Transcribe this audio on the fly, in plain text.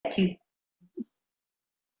to.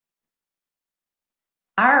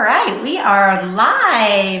 All right, we are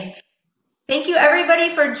live. Thank you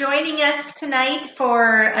everybody for joining us tonight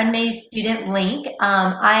for Unmazed Student Link.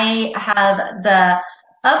 I have the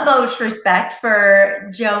utmost respect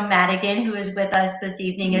for Joe Madigan, who is with us this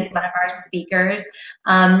evening as one of our speakers.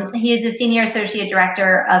 He is the Senior Associate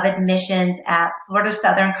Director of Admissions at Florida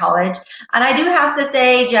Southern College. And I do have to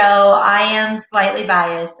say, Joe, I am slightly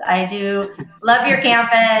biased. I do love your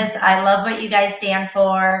campus. I love what you guys stand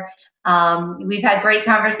for. We've had great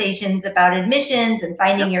conversations about admissions and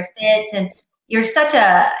finding your fit, and you're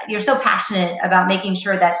so passionate about making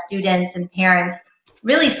sure that students and parents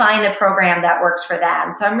really find the program that works for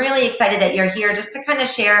them. So I'm really excited that you're here just to kind of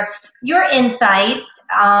share your insights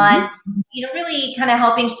on, really kind of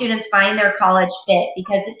helping students find their college fit,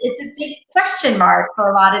 because it's a big question mark for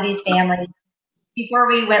a lot of these families. Before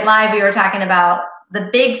we went live, we were talking about the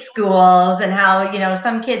big schools and how,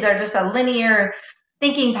 some kids are just a linear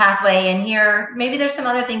thinking pathway, and here maybe there's some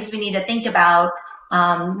other things we need to think about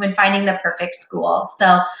when finding the perfect school.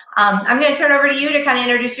 So I'm going to turn over to you to kind of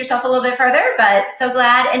introduce yourself a little bit further, but so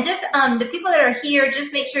glad. And just the people that are here,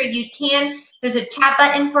 just make sure there's a chat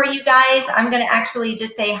button for you guys. I'm going to actually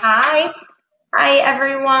just say hi. Hi,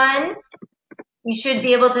 everyone. You should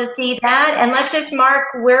be able to see that. And let's just mark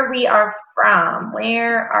where we are from.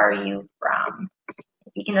 Where are you from?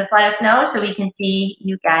 If you can just let us know so we can see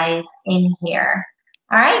you guys in here.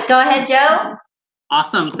 All right, go ahead, Joe.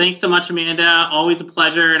 Awesome. Thanks so much, Amanda. Always a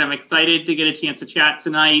pleasure, and I'm excited to get a chance to chat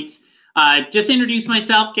tonight. Just to introduce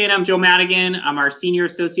myself, Kate, I'm Joe Madigan. I'm our Senior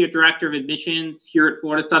Associate Director of Admissions here at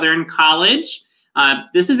Florida Southern College.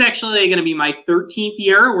 This is actually going to be my 13th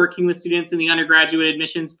year working with students in the undergraduate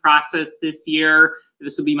admissions process this year.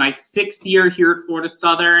 This will be my 6th year here at Florida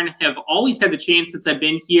Southern. Have always had the chance since I've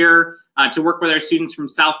been here to work with our students from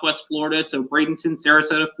Southwest Florida, so Bradenton,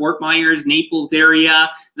 Sarasota, Fort Myers, Naples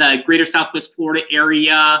area, the greater Southwest Florida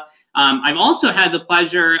area. I've also had the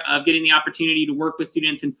pleasure of getting the opportunity to work with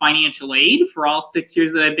students in financial aid for all 6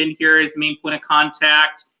 years that I've been here as the main point of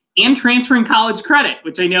contact, and transferring college credit,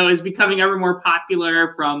 which I know is becoming ever more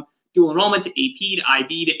popular, from dual enrollment to AP to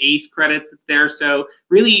IB to ACE credits that's there. So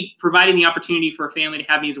really providing the opportunity for a family to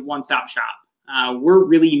have me as a one-stop shop. We're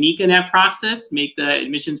really unique in that process, make the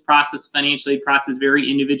admissions process, financial aid process very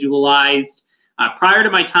individualized. Prior to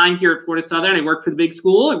my time here at Florida Southern, I worked for the big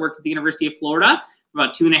school. I worked at the University of Florida for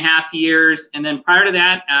about 2.5 years. And then prior to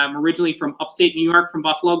that, I'm originally from upstate New York, from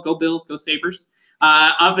Buffalo. Go Bills, go Sabres.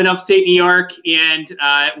 Up in upstate New York, and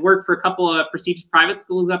worked for a couple of prestigious private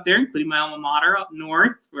schools up there, including my alma mater up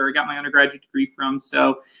north, where I got my undergraduate degree from.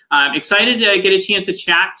 So I'm excited to get a chance to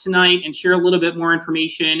chat tonight and share a little bit more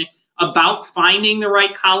information about finding the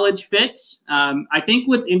right college fit. I think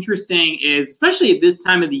what's interesting is, especially at this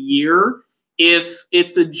time of the year, if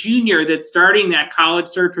it's a junior that's starting that college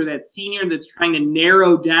search, or that senior that's trying to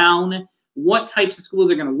narrow down what types of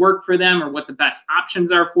schools are going to work for them or what the best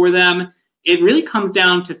options are for them, it really comes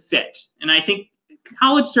down to fit. And I think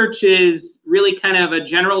college search is really kind of a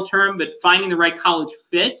general term, but finding the right college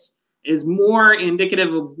fit is more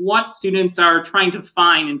indicative of what students are trying to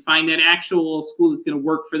find, and find that actual school that's going to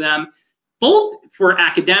work for them, both for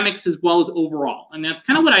academics as well as overall. And that's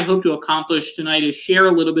kind of what I hope to accomplish tonight, is share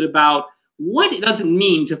a little bit about what it doesn't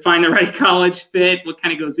mean to find the right college fit, what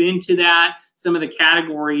kind of goes into that, some of the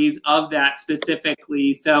categories of that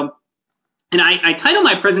specifically. So, and I title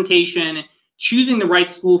my presentation, Choosing the Right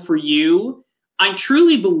School for You. I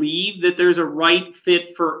truly believe that there's a right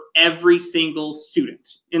fit for every single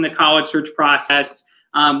student in the college search process,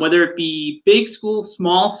 whether it be big school,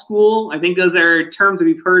 small school. I think those are terms that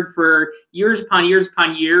we've heard for years upon years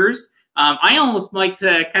upon years. I almost like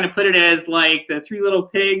to kind of put it as like the Three Little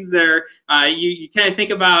Pigs, or you kind of think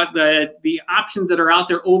about the options that are out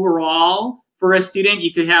there overall for a student.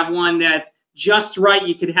 You could have one that's just right.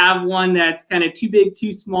 You could have one that's kind of too big,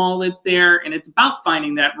 too small that's there, and it's about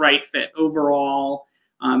finding that right fit overall.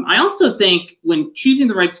 I also think when choosing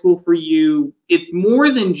the right school for you, it's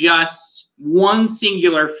more than just one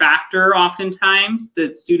singular factor oftentimes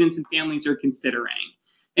that students and families are considering.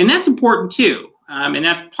 And that's important too. And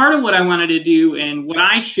that's part of what I wanted to do, and what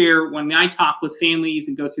I share when I talk with families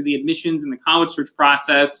and go through the admissions and the college search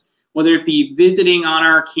process, whether it be visiting on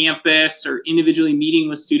our campus or individually meeting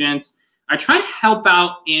with students. I try to help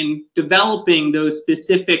out in developing those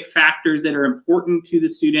specific factors that are important to the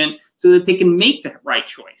student so that they can make that right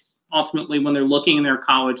choice ultimately when they're looking in their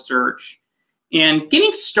college search. And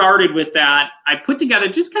getting started with that, I put together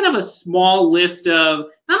just kind of a small list of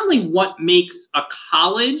not only what makes a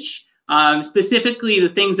college, specifically the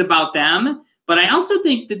things about them, But I also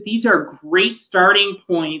think that these are great starting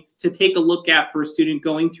points to take a look at for a student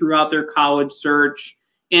going throughout their college search.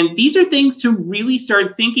 And these are things to really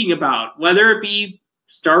start thinking about, whether it be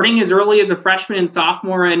starting as early as a freshman and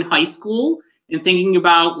sophomore in high school and thinking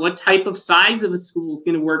about what type of size of a school is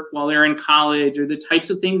going to work while they're in college, or the types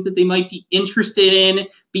of things that they might be interested in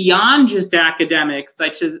beyond just academics,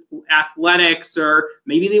 such as athletics, or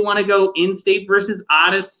maybe they want to go in-state versus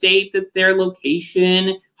out-of-state, that's their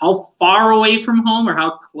location, how far away from home or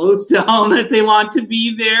how close to home that they want to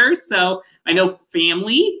be there. So I know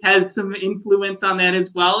family has some influence on that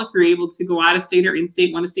as well. If you're able to go out-of-state or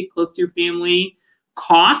in-state, want to stay close to your family.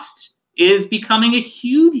 Cost is becoming a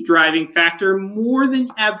huge driving factor more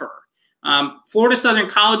than ever. Florida Southern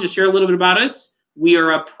College, to share a little bit about us, we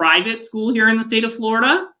are a private school here in the state of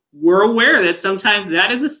Florida. We're aware that sometimes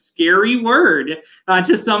that is a scary word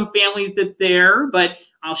to some families that's there, but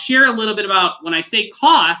I'll share a little bit about when I say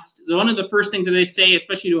cost. One of the first things that I say,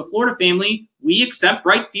 especially to a Florida family, we accept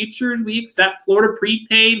Bright Futures, we accept Florida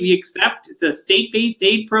Prepaid, we accept the state-based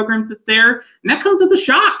aid programs that's there, and that comes with a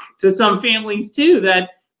shock to some families too, that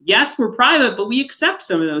yes, we're private, but we accept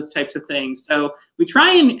some of those types of things. So we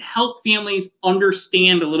try and help families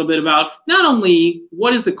understand a little bit about not only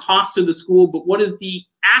what is the cost of the school, but what is the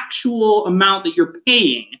actual amount that you're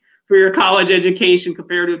paying for your college education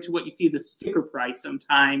comparative to what you see as a sticker price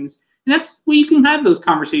sometimes. And that's where you can have those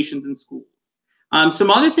conversations in schools. Some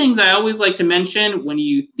other things I always like to mention when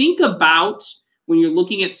you think about when you're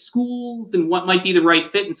looking at schools and what might be the right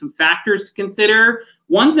fit and some factors to consider,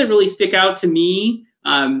 ones that really stick out to me,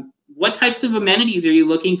 what types of amenities are you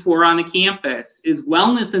looking for on the campus? Is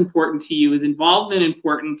wellness important to you? Is involvement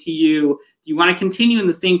important to you? Do you want to continue in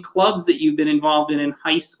the same clubs that you've been involved in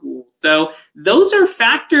high school? So those are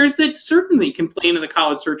factors that certainly can play into the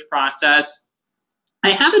college search process.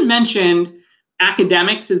 I haven't mentioned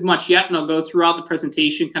academics as much yet, and I'll go throughout the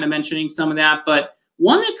presentation kind of mentioning some of that, but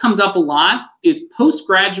one that comes up a lot is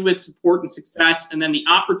postgraduate support and success, and then the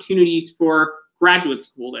opportunities for graduate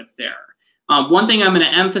school that's there. One thing I'm going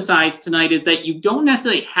to emphasize tonight is that you don't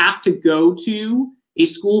necessarily have to go to a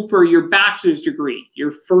school for your bachelor's degree,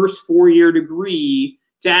 your first 4-year degree,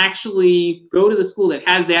 to actually go to the school that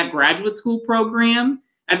has that graduate school program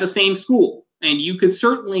at the same school. And you could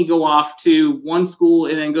certainly go off to one school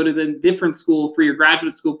and then go to the different school for your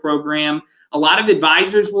graduate school program. A lot of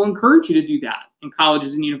advisors will encourage you to do that in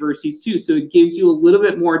colleges and universities too. So it gives you a little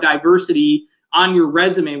bit more diversity on your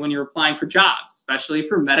resume when you're applying for jobs, especially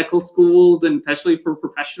for medical schools and especially for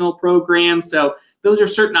professional programs. So those are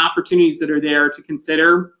certain opportunities that are there to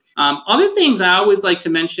consider. Other things I always like to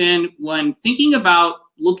mention when thinking about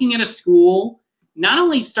looking at a school, not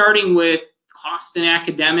only starting with cost and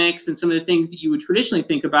academics and some of the things that you would traditionally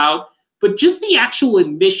think about, but just the actual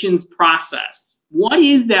admissions process. What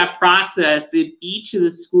is that process at each of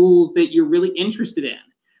the schools that you're really interested in?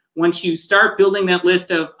 Once you start building that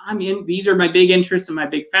list of, these are my big interests and my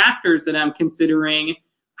big factors that I'm considering,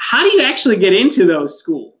 how do you actually get into those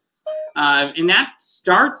schools? And that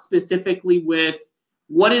starts specifically with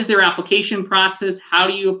what is their application process? How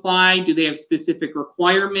do you apply? Do they have specific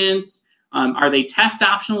requirements? Are they test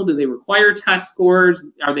optional? Do they require test scores?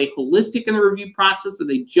 Are they holistic in the review process? Are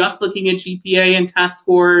they just looking at GPA and test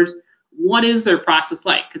scores? What is their process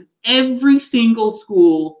like? Because every single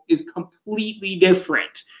school is completely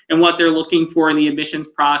different in what they're looking for in the admissions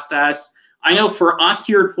process. I know for us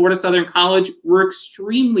here at Florida Southern College, we're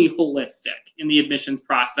extremely holistic in the admissions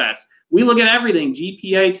process. We look at everything: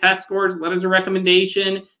 GPA, test scores, letters of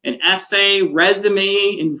recommendation, an essay,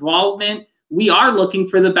 resume, involvement. We are looking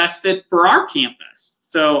for the best fit for our campus.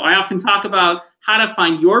 So I often talk about how to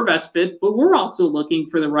find your best fit, but we're also looking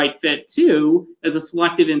for the right fit too as a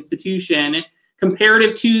selective institution.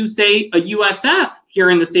 Comparative to, say, a USF here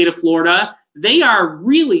in the state of Florida, they are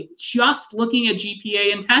really just looking at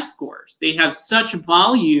GPA and test scores. They have such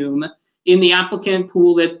volume in the applicant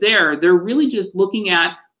pool that's there. They're really just looking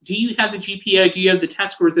at, do you have the GPA, do you have the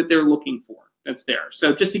test scores that they're looking for that's there?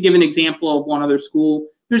 So just to give an example of one other school,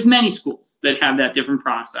 there's many schools that have that different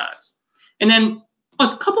process. And then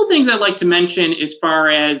a couple things I'd like to mention as far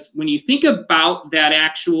as when you think about that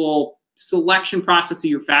actual selection process of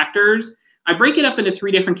your factors, I break it up into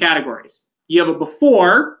 3 different categories. You have a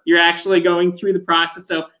before, you're actually going through the process.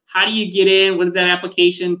 So how do you get in? What does that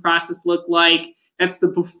application process look like? That's the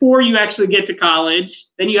before you actually get to college.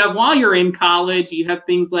 Then you have while you're in college, you have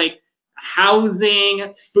things like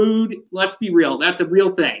housing, food. Let's be real, that's a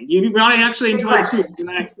real thing. You want to actually enjoy food in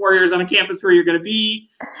the next 4 years on a campus where you're going to be.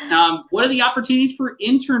 What are the opportunities for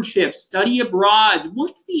internships, study abroad?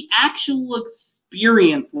 What's the actual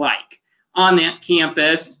experience like on that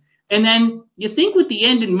campus? And then you think with the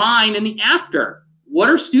end in mind and the after. What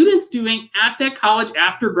are students doing at that college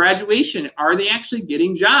after graduation? Are they actually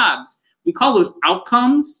getting jobs? We call those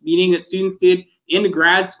outcomes, meaning that students get into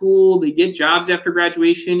grad school, they get jobs after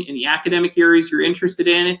graduation in the academic areas you're interested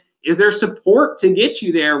in. Is there support to get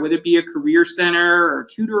you there, whether it be a career center or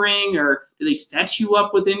tutoring, or do they set you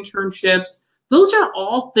up with internships? Those are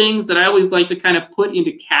all things that I always like to kind of put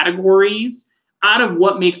into categories out of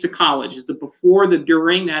what makes a college, is the before, the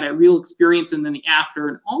during, that a real experience, and then the after,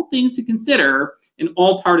 and all things to consider, and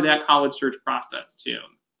all part of that college search process too.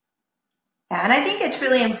 Yeah, and I think it's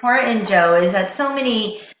really important, Joe, is that so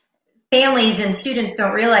many families and students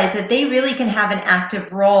don't realize that they really can have an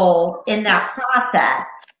active role in that process.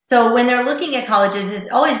 So when they're looking at colleges, it's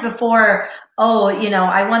always before, oh,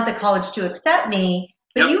 I want the college to accept me,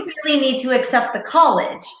 but you really need to accept the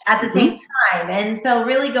college at the same time. And so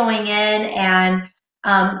really going in and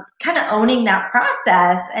kind of owning that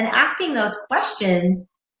process and asking those questions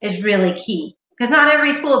is really key. Because not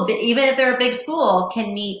every school, even if they're a big school,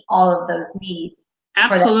 can meet all of those needs.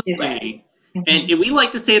 Absolutely. And we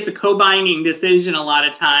like to say it's a co-binding decision a lot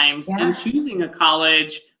of times in choosing a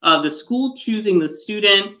college, the school choosing the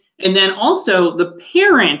student, and then also the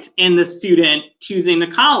parent and the student choosing the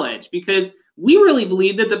college, because we really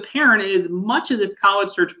believe that the parent is much of this college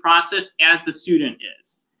search process as the student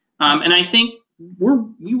is. And I think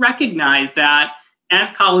we recognize that as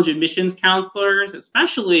college admissions counselors,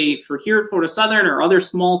 especially for here at Florida Southern or other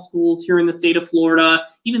small schools here in the state of Florida,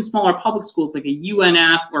 even smaller public schools like a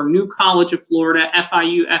UNF or New College of Florida,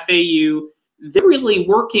 FIU, FAU, they're really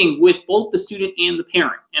working with both the student and the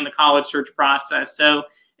parent in the college search process. So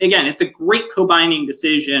again, it's a great co-binding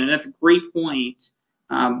decision, and that's a great point.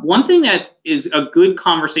 One thing that is a good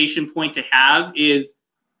conversation point to have is,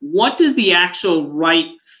 what does the actual right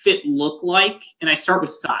fit look like? And I start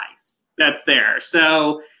with size. That's there.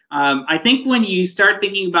 So I think when you start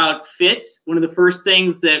thinking about fit, one of the first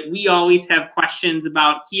things that we always have questions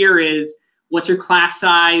about here is, what's your class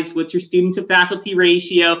size? What's your student to faculty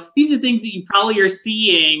ratio? These are things that you probably are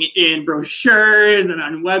seeing in brochures and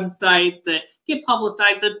on websites that get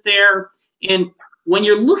publicized. That's there. And when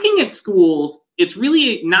you're looking at schools, it's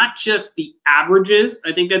really not just the averages.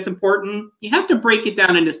 I think that's important. You have to break it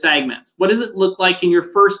down into segments. What does it look like in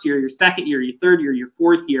your first year, your second year, your third year, your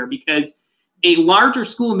fourth year? Because a larger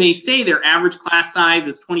school may say their average class size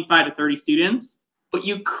is 25 to 30 students, but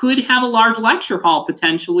you could have a large lecture hall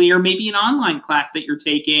potentially, or maybe an online class that you're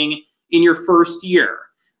taking in your first year.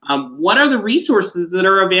 What are the resources that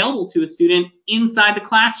are available to a student inside the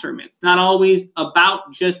classroom? It's not always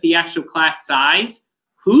about just the actual class size.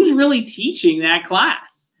 Who's really teaching that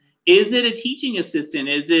class? Is it a teaching assistant?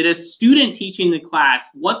 Is it a student teaching the class?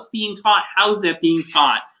 What's being taught? How is that being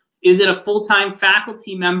taught? Is it a full-time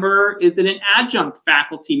faculty member? Is it an adjunct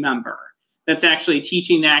faculty member that's actually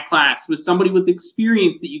teaching that class with somebody with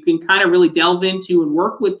experience that you can kind of really delve into and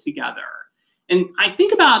work with together? And I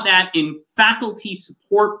think about that in faculty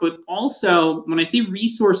support, but also when I say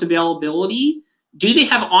resource availability, do they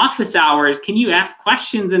have office hours? Can you ask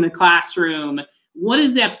questions in the classroom? What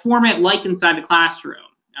is that format like inside the classroom?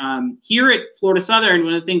 Here at Florida Southern,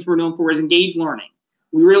 one of the things we're known for is engaged learning.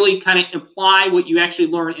 We really kind of apply what you actually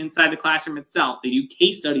learn inside the classroom itself. They do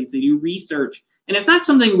case studies, they do research. And it's not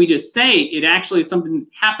something we just say, it actually is something that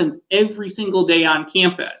happens every single day on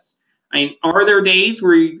campus. I mean, are there days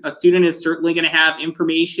where a student is certainly going to have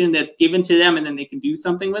information that's given to them and then they can do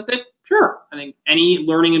something with it? Sure. I think any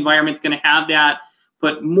learning environment is going to have that.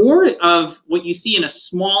 But more of what you see in a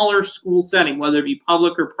smaller school setting, whether it be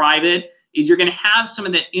public or private, is you're going to have some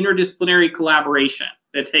of that interdisciplinary collaboration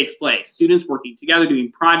that takes place. Students working together,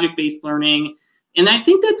 doing project-based learning. And I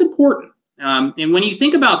think that's important. And when you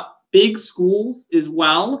think about big schools as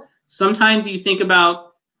well, sometimes you think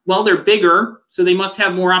about, well, they're bigger, so they must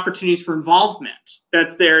have more opportunities for involvement.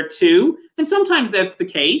 That's there too. And sometimes that's the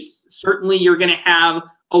case. Certainly you're going to have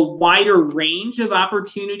a wider range of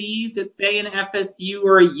opportunities at, say, an FSU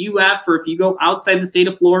or a UF, or if you go outside the state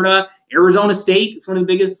of Florida, Arizona State is one of the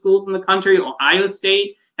biggest schools in the country. Ohio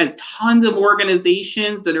State has tons of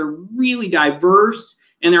organizations that are really diverse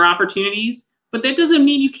in their opportunities, but that doesn't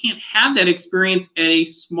mean you can't have that experience at a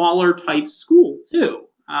smaller type school too.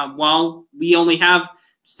 While we only have,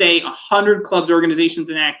 say, 100 clubs, organizations,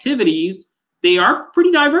 and activities, they are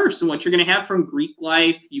pretty diverse in what you're going to have from Greek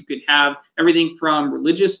life. You could have everything from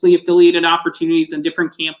religiously affiliated opportunities on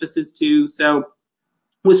different campuses too. So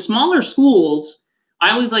with smaller schools,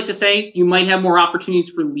 I always like to say you might have more opportunities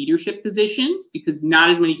for leadership positions because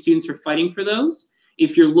not as many students are fighting for those.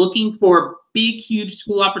 If you're looking for big, huge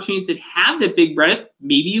school opportunities that have that big breadth,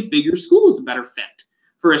 maybe a bigger school is a better fit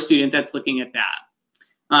for a student that's looking at that.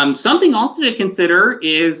 Something also to consider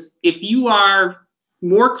is if you are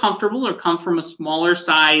more comfortable or come from a smaller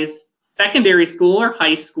size secondary school or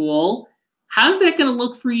high school, how's that going to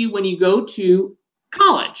look for you when you go to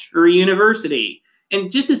college or university? And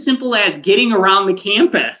just as simple as getting around the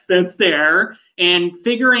campus that's there and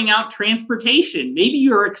figuring out transportation. Maybe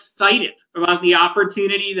you're excited about the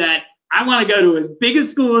opportunity that I want to go to as big a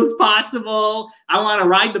school as possible. I want to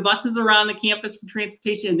ride the buses around the campus for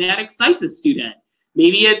transportation, and that excites a student.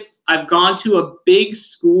 Maybe it's I've gone to a big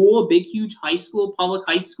school, a big, huge high school, public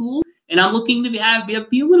high school, and I'm looking to be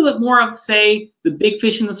a little bit more of, say, the big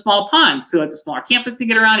fish in the small pond. So it's a smaller campus to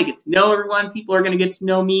get around, you get to know everyone, people are going to get to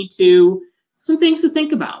know me too. Some things to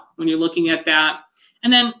think about when you're looking at that.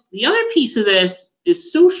 And then the other piece of this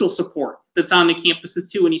is social support that's on the campuses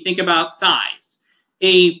too when you think about size.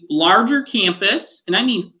 A larger campus, and I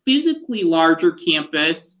mean physically larger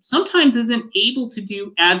campus, sometimes isn't able to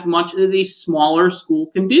do as much as a smaller school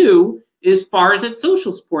can do as far as its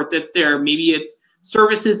social support that's there. Maybe it's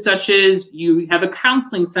services such as you have a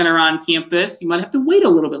counseling center on campus. You might have to wait a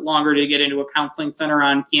little bit longer to get into a counseling center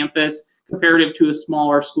on campus comparative to a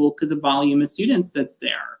smaller school because of volume of students that's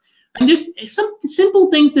there. And just some simple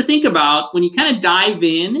things to think about when you kind of dive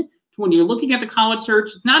in to when you're looking at the college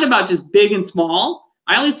search. It's not about just big and small.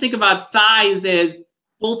 I always think about size as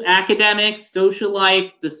both academics, social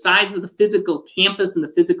life, the size of the physical campus and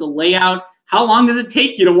the physical layout. How long does it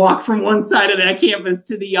take you to walk from one side of that campus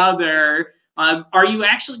to the other? Are you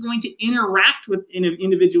actually going to interact with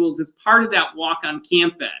individuals as part of that walk on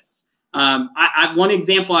campus? One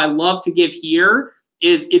example I love to give here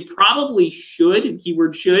is it probably should, and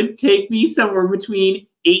keyword should, take me somewhere between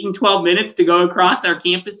 8 and 12 minutes to go across our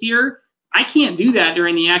campus here. I can't do that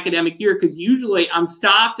during the academic year because usually I'm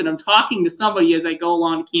stopped and I'm talking to somebody as I go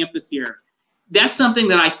along campus here. That's something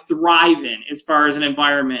that I thrive in as far as an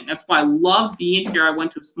environment. That's why I love being here. I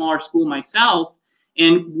went to a smaller school myself.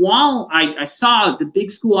 And while I saw the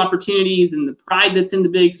big school opportunities and the pride that's in the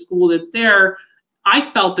big school that's there, I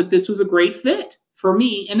felt that this was a great fit for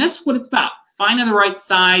me. And that's what it's about, finding the right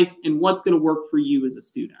size and what's going to work for you as a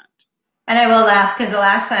student. And I will laugh because the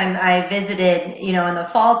last time I visited, in the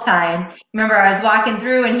fall time, remember I was walking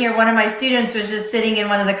through and here one of my students was just sitting in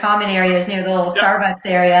one of the common areas near the little Starbucks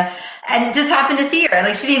area and just happened to see her.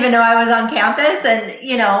 Like she didn't even know I was on campus and,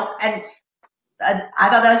 and I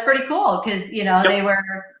thought that was pretty cool because, they were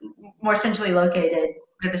more centrally located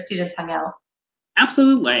where the students hung out.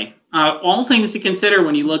 Absolutely. All things to consider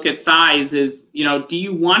when you look at size is, do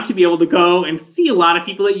you want to be able to go and see a lot of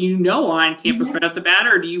people that you know on campus right off the bat,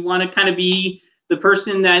 or do you want to kind of be the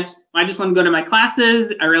person that's, I just want to go to my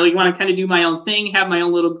classes, I really want to kind of do my own thing, have my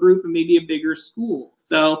own little group and maybe a bigger school.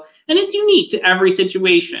 So, and it's unique to every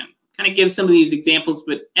situation. Kind of give some of these examples,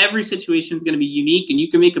 but every situation is going to be unique and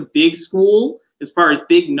you can make a big school as far as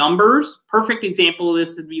big numbers. Perfect example of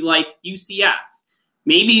this would be like UCF.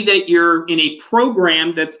 Maybe that you're in a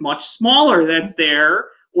program that's much smaller that's there,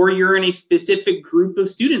 or you're in a specific group of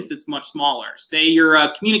students that's much smaller. Say you're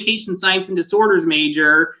a communication science and disorders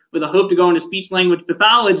major with a hope to go into speech language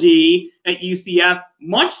pathology at UCF,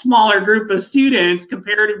 much smaller group of students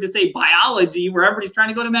comparative to say biology where everybody's trying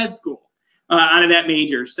to go to med school out of that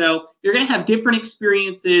major. So you're going to have different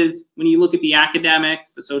experiences when you look at the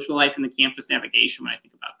academics, the social life, and the campus navigation when I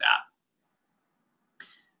think about that.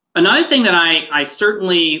 Another thing that I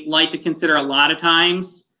certainly like to consider a lot of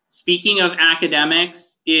times, speaking of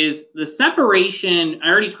academics, is the separation I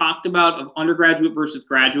already talked about of undergraduate versus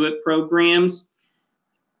graduate programs.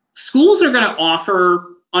 Schools are going to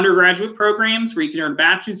offer undergraduate programs where you can earn a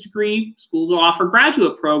bachelor's degree. Schools will offer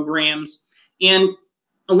graduate programs. And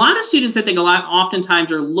a lot of students, I think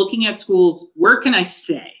oftentimes are looking at schools, where can I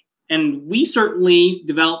stay? And we certainly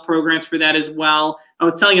develop programs for that as well. I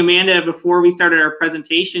was telling Amanda before we started our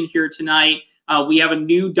presentation here tonight, we have a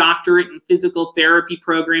new doctorate in physical therapy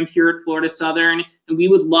program here at Florida Southern, and we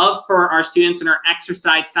would love for our students in our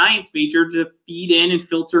exercise science major to feed in and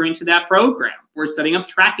filter into that program. We're setting up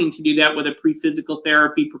tracking to do that with a pre-physical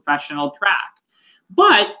therapy professional track.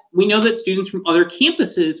 But we know that students from other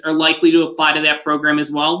campuses are likely to apply to that program as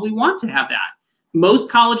well. We want to have that. Most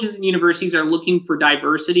colleges and universities are looking for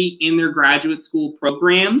diversity in their graduate school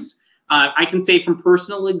programs. I can say from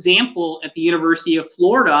personal example, at the University of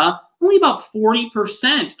Florida, only about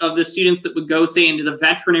 40% of the students that would go, say, into the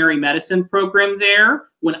veterinary medicine program there,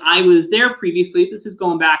 when I was there previously, this is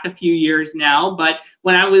going back a few years now, but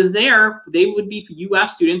when I was there, they would be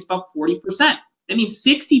UF students, about 40%. That means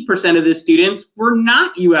 60% of the students were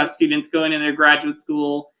not UF students going in their graduate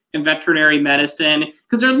school in veterinary medicine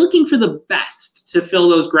because they're looking for the best to fill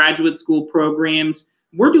those graduate school programs.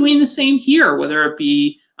 We're doing the same here, whether it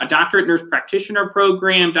be a doctorate nurse practitioner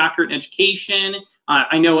program, doctorate in education.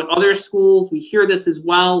 I know at other schools, we hear this as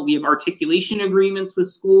well. We have articulation agreements with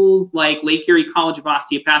schools like Lake Erie College of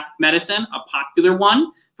Osteopathic Medicine, a popular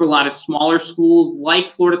one for a lot of smaller schools like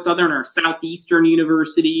Florida Southern or Southeastern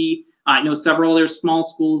University. I know several other small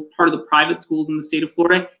schools, part of the private schools in the state of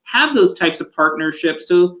Florida, have those types of partnerships.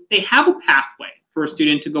 So they have a pathway for a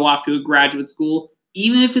student to go off to a graduate school,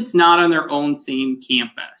 even if it's not on their own same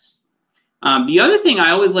campus. The other thing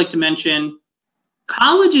I always like to mention,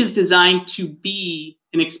 college is designed to be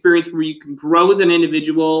an experience where you can grow as an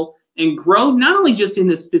individual and grow not only just in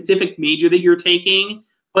the specific major that you're taking,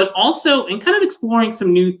 but also in kind of exploring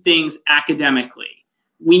some new things academically.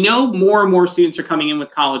 We know more and more students are coming in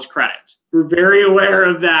with college credit. We're very aware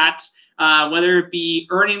of that, whether it be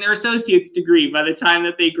earning their associate's degree by the time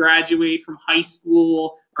that they graduate from high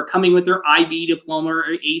school, or coming with their IB diploma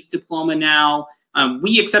or ACE diploma now.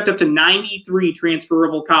 We accept up to 93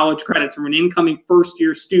 transferable college credits from an incoming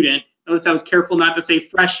first-year student. Notice I was careful not to say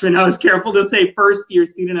freshman. I was careful to say first-year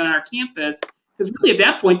student on our campus, because really at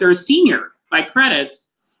that point they're a senior by credits.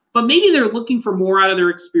 But maybe they're looking for more out of their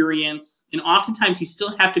experience, and oftentimes you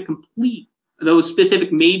still have to complete those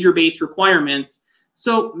specific major-based requirements.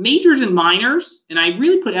 So majors and minors, and I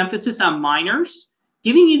really put emphasis on minors,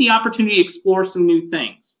 giving you the opportunity to explore some new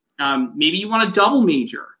things. Maybe you want a double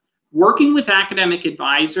major. Working with academic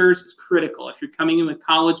advisors is critical if you're coming in with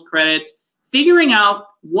college credits, figuring out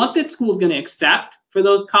what that school is going to accept for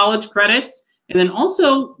those college credits, and then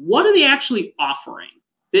also what are they actually offering.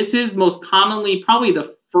 This is most commonly probably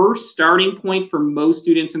the first starting point for most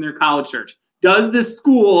students in their college search. Does this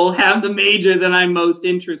school have the major that I'm most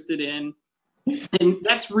interested in? And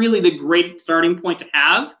that's really the great starting point to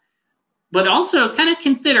have. But also kind of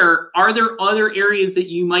consider, are there other areas that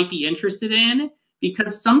you might be interested in?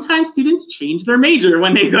 Because sometimes students change their major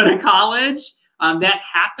when they go to college. That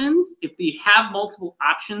happens if they have multiple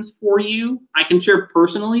options for you. I can share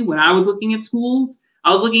personally, when I was looking at schools,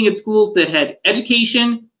 I was looking at schools that had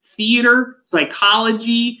education, theater,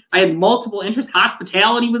 psychology. I had multiple interests.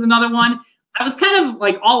 Hospitality was another one. I was kind of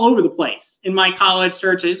like all over the place in my college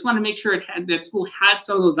search. I just wanted to make sure that school had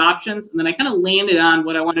some of those options. And then I kind of landed on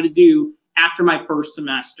what I wanted to do after my first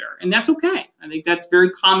semester. And that's okay. I think that's very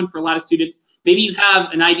common for a lot of students. Maybe you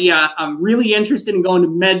have an idea, I'm really interested in going to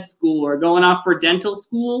med school or going off for dental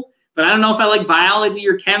school, but I don't know if I like biology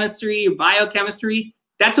or chemistry or biochemistry.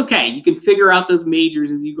 That's okay. You can figure out those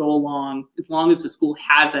majors as you go along, as long as the school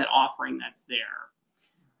has that offering that's there.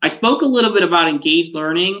 I spoke a little bit about engaged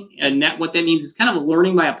learning, and what that means is kind of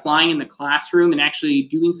learning by applying in the classroom and actually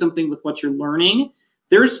doing something with what you're learning.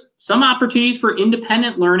 There's some opportunities for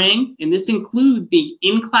independent learning, and this includes being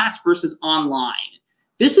in class versus online.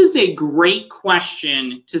 This is a great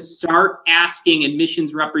question to start asking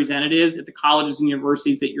admissions representatives at the colleges and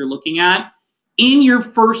universities that you're looking at in your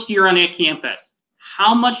first year on that campus.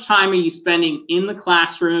 How much time are you spending in the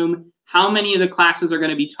classroom? How many of the classes are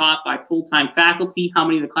going to be taught by full-time faculty? How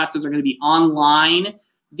many of the classes are going to be online?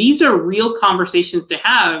 These are real conversations to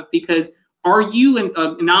have, because are you an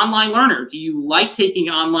online learner? Do you like taking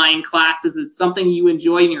online classes? It's something you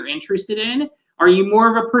enjoy and you're interested in? Are you more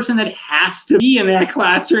of a person that has to be in that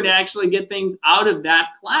classroom to actually get things out of that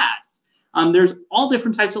class? There's all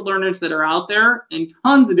different types of learners that are out there, and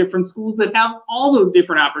tons of different schools that have all those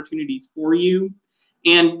different opportunities for you.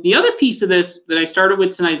 And the other piece of this that I started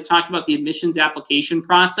with tonight is talking about the admissions application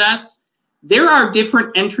process. There are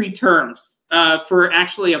different entry terms for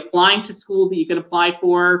actually applying to schools that you can apply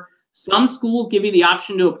for. Some schools give you the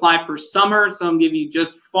option to apply for summer, some give you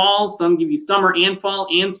just fall, some give you summer and fall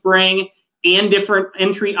and spring, and different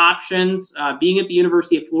entry options. Being at the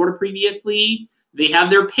University of Florida previously, they have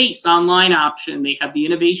their PACE online option, they have the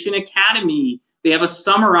Innovation Academy, they have a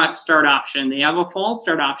summer start option, they have a fall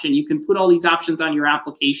start option. You can put all these options on your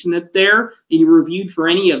application that's there, and you're reviewed for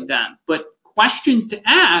any of them. But questions to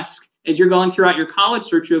ask as you're going throughout your college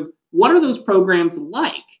search of, what are those programs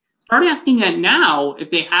like? Start asking that now if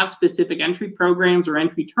they have specific entry programs or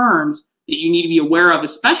entry terms that you need to be aware of,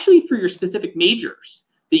 especially for your specific majors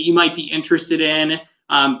that you might be interested in.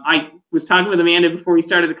 I was talking with Amanda before we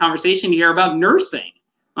started the conversation here about nursing.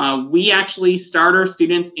 We actually start our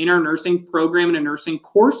students in our nursing program and in nursing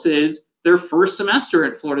courses their first semester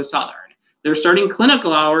at Florida Southern. They're starting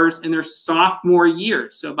clinical hours in their sophomore year,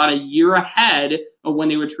 so about a year ahead of when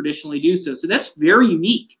they would traditionally do so. So that's very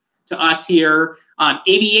unique to us here.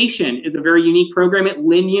 Aviation is a very unique program at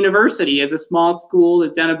Lynn University, as a small school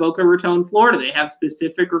that's down in Boca Raton, Florida. They have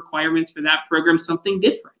specific requirements for that program, something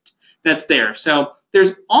different that's there. So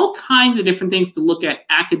there's all kinds of different things to look at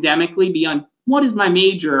academically beyond what is my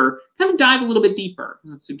major, kind of dive a little bit deeper.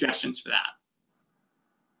 Some suggestions for that.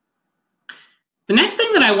 The next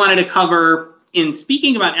thing that I wanted to cover in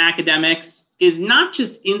speaking about academics is not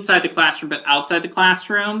just inside the classroom, but outside the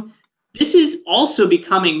classroom. This is also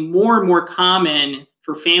becoming more and more common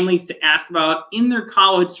for families to ask about in their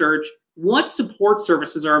college search, what support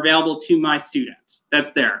services are available to my students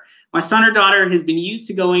that's there. My son or daughter has been used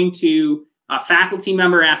to going to a faculty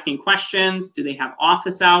member asking questions. Do they have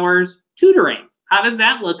office hours? Tutoring. How does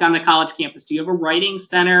that look on the college campus? Do you have a writing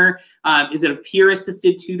center? Is it a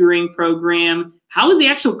peer-assisted tutoring program? How is the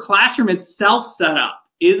actual classroom itself set up?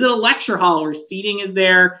 Is it a lecture hall where seating is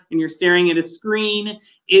there and you're staring at a screen?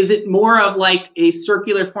 Is it more of like a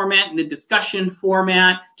circular format and a discussion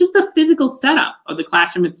format? Just the physical setup of the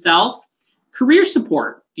classroom itself. Career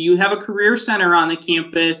support. Do you have a career center on the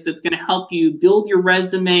campus that's going to help you build your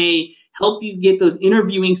resume, help you get those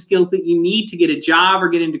interviewing skills that you need to get a job or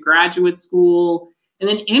get into graduate school? And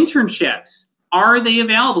then internships. Are they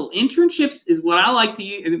available? Internships is what I like to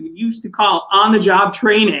used to call on-the-job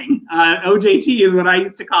training. OJT is what I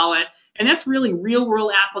used to call it. And that's really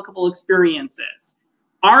real-world applicable experiences.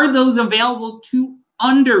 Are those available to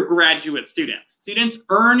undergraduate students? Students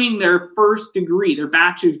earning their first degree, their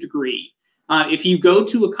bachelor's degree. If you go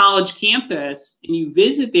to a college campus and you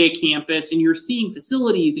visit their campus and you're seeing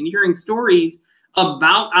facilities and hearing stories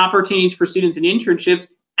about opportunities for students and internships,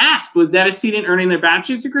 ask, was that a student earning their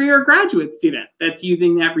bachelor's degree or a graduate student that's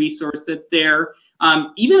using that resource that's there?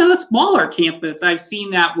 Even on a smaller campus, I've seen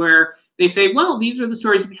that where they say, well, these are the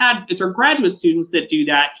stories we had. It's our graduate students that do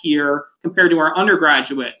that here compared to our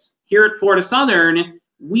undergraduates. Here at Florida Southern,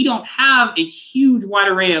 we don't have a huge wide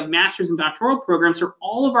array of master's and doctoral programs, so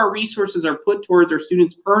all of our resources are put towards our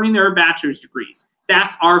students earning their bachelor's degrees.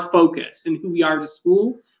 That's our focus and who we are as a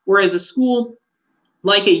school. Whereas a school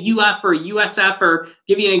like a UF or a USF, or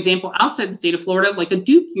give you an example outside the state of Florida, like a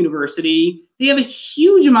Duke University, they have a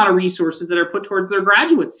huge amount of resources that are put towards their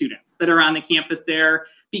graduate students that are on the campus there,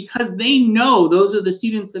 because they know those are the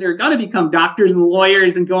students that are going to become doctors and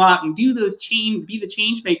lawyers and go out and do those be the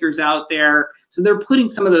change makers out there. So they're putting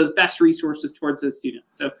some of those best resources towards those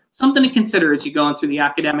students. So something to consider as you're going through the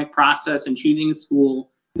academic process and choosing a school,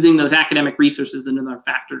 using those academic resources is another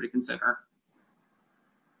factor to consider.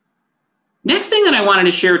 Next thing that I wanted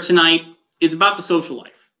to share tonight is about the social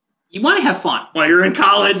life. You want to have fun while you're in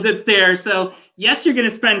college that's there. So yes, you're going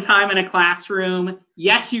to spend time in a classroom.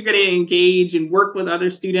 Yes, you're going to engage and work with other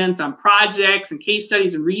students on projects and case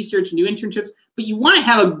studies and research and do internships, but you want to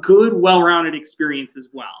have a good, well-rounded experience as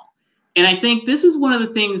well. And I think this is one of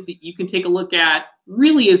the things that you can take a look at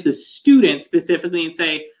really as the student specifically and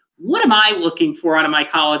say, what am I looking for out of my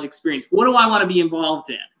college experience? What do I want to be involved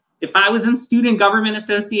in? If I was in Student Government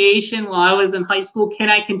Association while I was in high school, can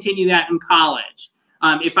I continue that in college?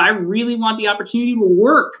 If I really want the opportunity to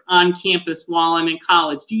work on campus while I'm in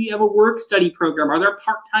college, do you have a work-study program? Are there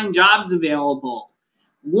part-time jobs available?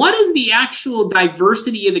 What does the actual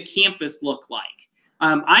diversity of the campus look like?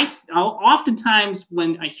 Oftentimes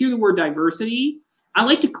when I hear the word diversity, I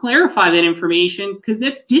like to clarify that information because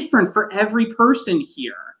that's different for every person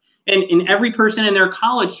here and in every person in their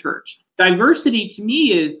college church. Diversity to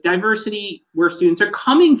me is diversity where students are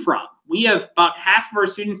coming from. We have about half of our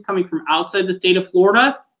students coming from outside the state of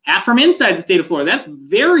Florida, half from inside the state of Florida. That's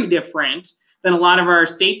very different than a lot of our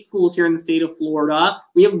state schools here in the state of Florida.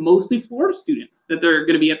 We have mostly Florida students that they're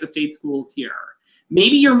going to be at the state schools here.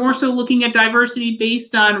 Maybe you're more so looking at diversity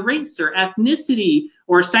based on race or ethnicity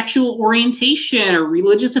or sexual orientation or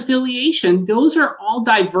religious affiliation. Those are all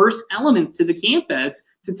diverse elements to the campus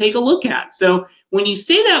to take a look at. So when you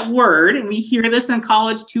say that word, and we hear this on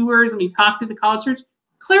college tours and we talk to the college church,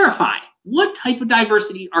 clarify, what type of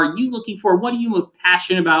diversity are you looking for? What are you most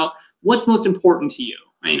passionate about? What's most important to you?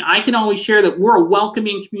 I mean, I can always share that we're a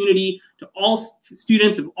welcoming community to all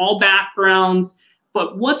students of all backgrounds,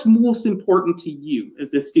 but what's most important to you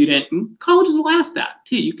as a student? And colleges will ask that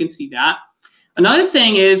too, you can see that. Another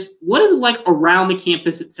thing is, what is it like around the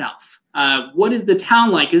campus itself? What is the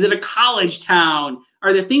town like? Is it a college town?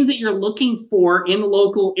 Are there things that you're looking for in the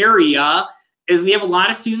local area? As we have a lot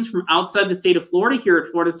of students from outside the state of Florida here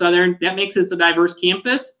at Florida Southern, that makes us a diverse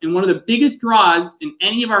campus. And one of the biggest draws in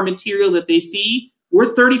any of our material that they see,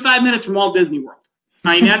 we're 35 minutes from Walt Disney World.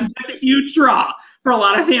 I mean, that's a huge draw for a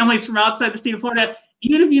lot of families from outside the state of Florida.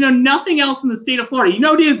 Even if you know nothing else in the state of Florida, you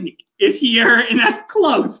know Disney is here, and that's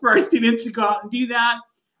close for our students to go out and do that.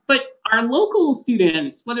 But our local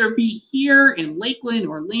students, whether it be here in Lakeland,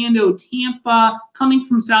 Orlando, Tampa, coming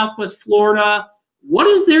from Southwest Florida, what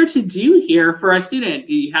is there to do here for our student?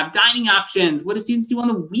 Do you have dining options? What do students do on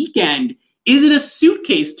the weekend? Is it a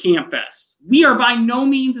suitcase campus? We are by no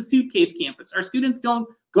means a suitcase campus. Our students don't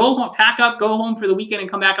go home, pack up, go home for the weekend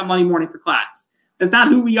and come back on Monday morning for class. That's not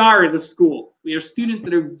who we are as a school. We are students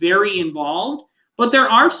that are very involved, but there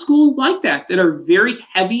are schools like that that are very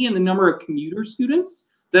heavy in the number of commuter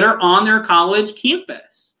students that are on their college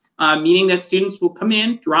campus, meaning that students will come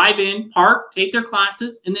in, drive in, park, take their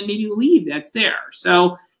classes, and then maybe leave. That's there.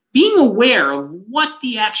 So being aware of what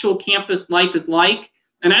the actual campus life is like,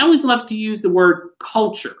 and I always love to use the word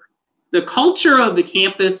culture. The culture of the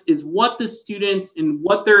campus is what the students and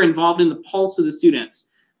what they're involved in, the pulse of the students.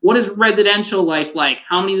 What is residential life like?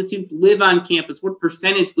 How many of the students live on campus? What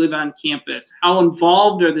percentage live on campus? How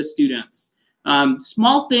involved are the students?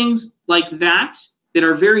 Small things like that that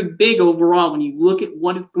are very big overall when you look at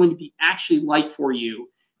what it's going to be actually like for you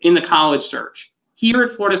in the college search. Here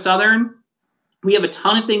at Florida Southern, we have a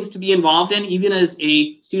ton of things to be involved in, even as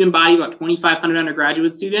a student body of about 2,500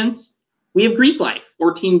 undergraduate students. We have Greek life,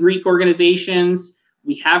 14 Greek organizations.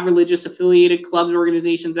 We have religious affiliated clubs,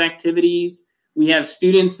 organizations, activities. We have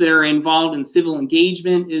students that are involved in civil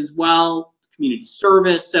engagement as well, community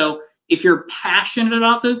service. So if you're passionate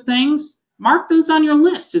about those things, mark those on your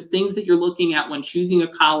list as things that you're looking at when choosing a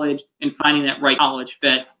college and finding that right college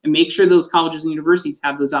fit, and make sure those colleges and universities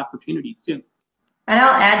have those opportunities too. And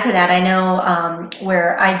I'll add to that, I know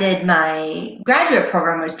where I did my graduate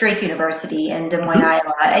program was Drake University in Des Moines,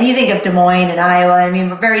 Iowa. And you think of Des Moines and Iowa, I mean,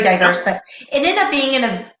 we're very diverse, but it ended up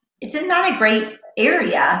being it's not a great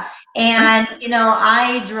area. And, you know,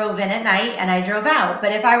 I drove in at night and I drove out.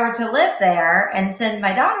 But if I were to live there and send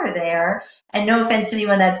my daughter there, and no offense to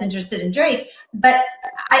anyone that's interested in Drake, but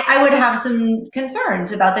I would have some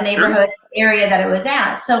concerns about the neighborhood area that it was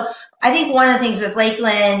at. So I think one of the things with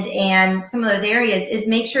Lakeland and some of those areas is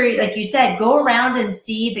make sure, like you said, go around and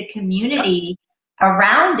see the community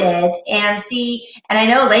around it and see. And I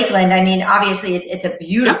know Lakeland, I mean, obviously it's a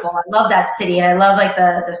beautiful, I love that city, and I love like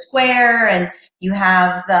the square, and you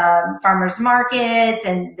have the farmers markets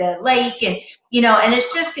and the lake, and you know, and it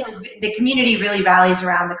just feels the community really rallies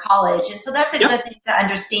around the college. And so that's a good thing to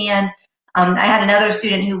understand. I had another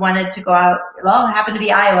student who wanted to go out, well, it happened to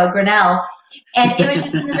be Iowa, Grinnell, and it was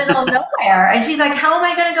just in the middle of nowhere. And she's like, how am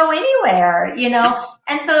I going to go anywhere? You know?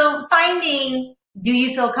 And so finding, do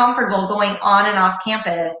you feel comfortable going on and off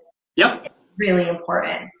campus? Is really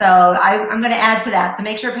important. So I'm going to add to that. So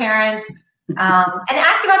make sure parents, and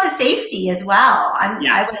ask about the safety as well. I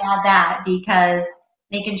would add that, because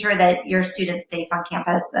making sure that your students safe on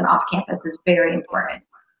campus and off campus is very important.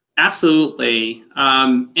 Absolutely.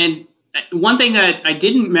 And one thing that I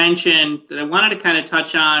didn't mention that I wanted to kind of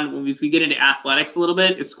touch on when we get into athletics a little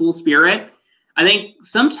bit is school spirit. I think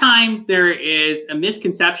sometimes there is a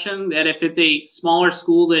misconception that if it's a smaller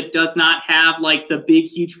school that does not have like the big,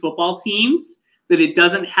 huge football teams, that it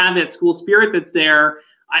doesn't have that school spirit that's there.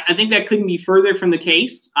 I think that couldn't be further from the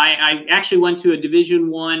case. I actually went to a Division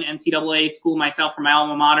I NCAA school myself from my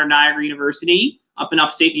alma mater, Niagara University, up in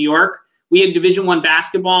upstate New York. We had Division I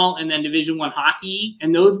basketball and then Division I hockey,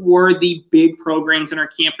 and those were the big programs on our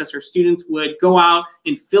campus. Our students would go out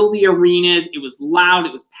and fill the arenas. It was loud,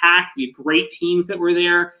 it was packed. We had great teams that were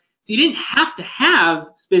there. So you didn't have to have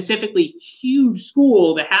specifically huge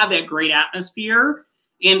school to have that great atmosphere.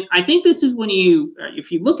 And I think this is when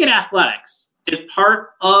if you look at athletics as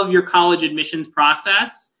part of your college admissions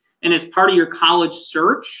process and as part of your college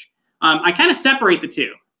search, I kind of separate the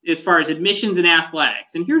two as far as admissions and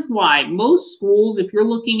athletics. And here's why. Most schools, if you're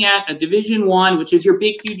looking at a Division I, which is your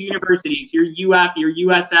big, huge universities, your UF, your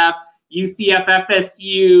USF, UCF,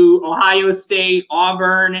 FSU, Ohio State,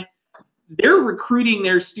 Auburn, they're recruiting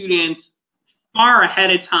their students far ahead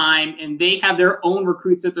of time, and they have their own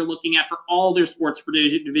recruits that they're looking at for all their sports for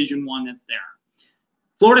Division I that's there.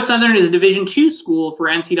 Florida Southern is a Division II school for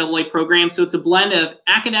NCAA programs, so it's a blend of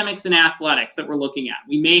academics and athletics that we're looking at.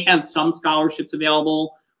 We may have some scholarships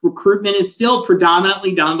available. Recruitment is still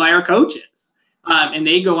predominantly done by our coaches. And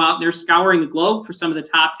they go out and they're scouring the globe for some of the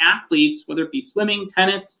top athletes, whether it be swimming,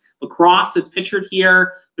 tennis, lacrosse that's pictured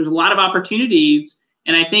here. There's a lot of opportunities.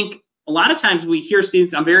 And I think a lot of times we hear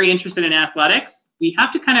students, I'm very interested in athletics. We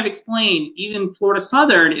have to kind of explain, even Florida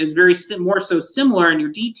Southern is more so similar, and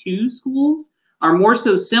your D2 schools are more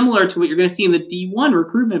so similar to what you're going to see in the D1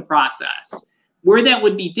 recruitment process. Where that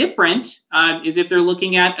would be different is if they're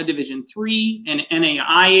looking at a Division III, an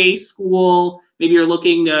NAIA school, maybe you're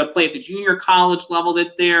looking to play at the junior college level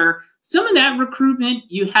that's there. Some of that recruitment,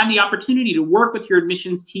 you have the opportunity to work with your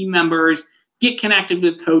admissions team members, get connected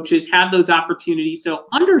with coaches, have those opportunities. So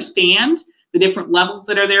understand the different levels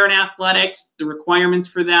that are there in athletics, the requirements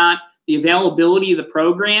for that, the availability of the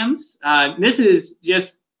programs. This is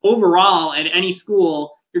just overall at any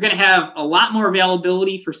school, you're going to have a lot more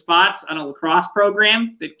availability for spots on a lacrosse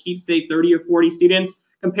program that keeps, say, 30 or 40 students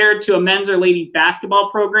compared to a men's or ladies basketball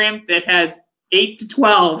program that has 8 to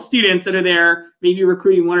 12 students that are there, maybe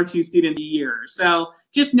recruiting 1 or 2 students a year. So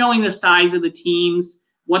just knowing the size of the teams,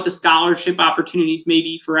 what the scholarship opportunities may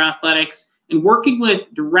be for athletics, and working with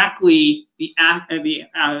directly the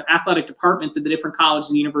athletic departments at the different colleges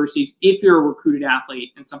and universities if you're a recruited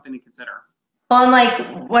athlete, and something to consider. Well, and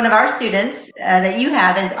like one of our students that you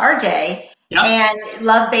have is RJ. Yep. And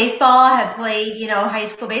loved baseball, had played, you know, high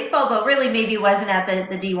school baseball, but really maybe wasn't at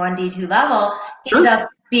the D1, D2 level. He ended up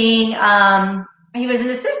being, he was an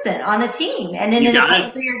assistant on the team and ended up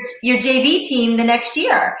playing for your JV team the next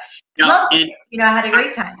year. Yep. Loved it. You know, I had a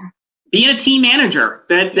great time. Being a team manager,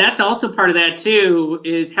 that's also part of that too,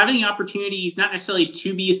 is having the opportunities not necessarily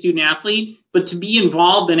to be a student athlete, but to be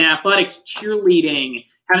involved in athletics, cheerleading,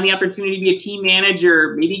 having the opportunity to be a team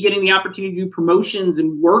manager, maybe getting the opportunity to do promotions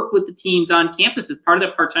and work with the teams on campus as part of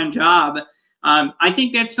that part-time job. I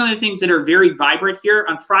think that's some of the things that are very vibrant here.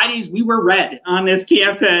 On Fridays, we wear red on this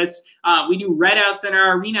campus. We do red outs in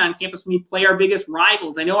our arena on campus when we play our biggest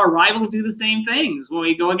rivals. I know our rivals do the same things when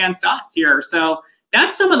we go against us here. So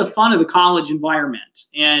that's some of the fun of the college environment.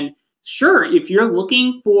 And sure, if you're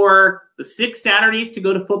looking for the 6 Saturdays to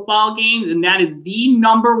go to football games, and that is the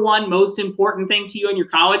 #1 most important thing to you in your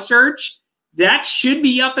college search, that should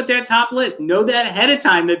be up at that top list. Know that ahead of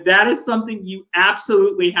time, that is something you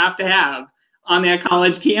absolutely have to have on that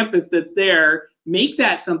college campus that's there. Make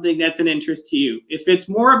that something that's an interest to you. If it's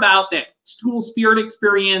more about that school spirit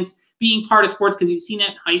experience, being part of sports because you've seen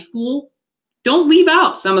that in high school, don't leave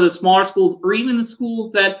out some of the smaller schools or even the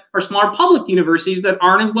schools that are smaller public universities that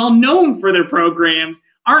aren't as well known for their programs,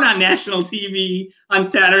 aren't on national TV on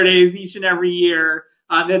Saturdays each and every year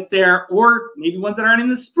that's there, or maybe ones that aren't in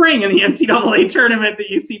the spring in the NCAA tournament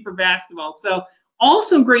that you see for basketball. So all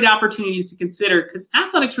some great opportunities to consider because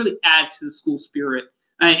athletics really adds to the school spirit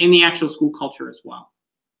in the actual school culture as well.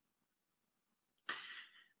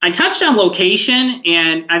 I touched on location,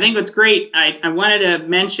 and I think what's great, I wanted to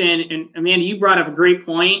mention, and Amanda, you brought up a great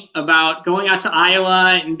point about going out to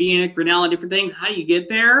Iowa and being at Grinnell and different things. How do you get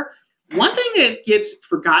there? One thing that gets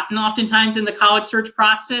forgotten oftentimes in the college search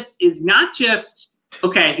process is not just,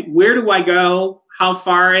 okay, where do I go? How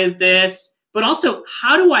far is this? But also,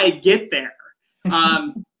 how do I get there?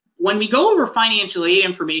 When we go over financial aid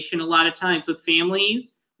information, a lot of times with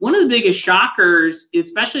families, one of the biggest shockers,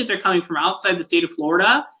 especially if they're coming from outside the state of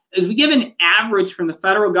Florida, is we give an average from the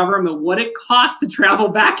federal government what it costs to travel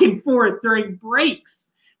back and forth during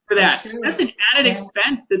breaks for that. That's an added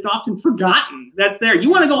expense that's often forgotten. That's there. You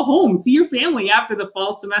want to go home, see your family after the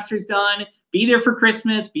fall semester's done, be there for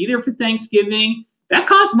Christmas, be there for Thanksgiving. That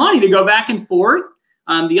costs money to go back and forth.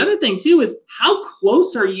 The other thing, too, is how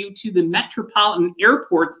close are you to the metropolitan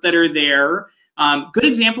airports that are there? Good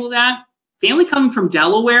example of that. Family coming from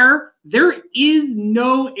Delaware, there is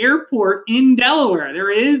no airport in Delaware. There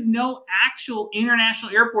is no actual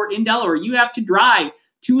international airport in Delaware. You have to drive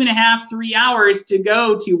 2.5, 3 hours to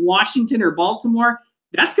go to Washington or Baltimore.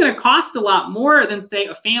 That's going to cost a lot more than, say,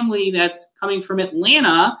 a family that's coming from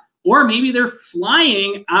Atlanta, or maybe they're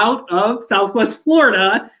flying out of Southwest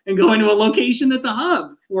Florida and going to a location that's a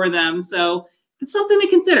hub for them. So it's something to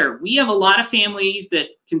consider. We have a lot of families that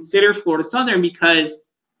consider Florida Southern because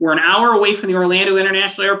we're an hour away from the Orlando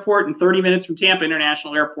International Airport and 30 minutes from Tampa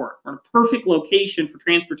International Airport. We're in a perfect location for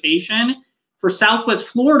transportation. For Southwest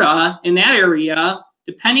Florida, in that area,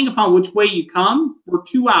 depending upon which way you come, we're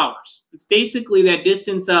 2 hours. It's basically that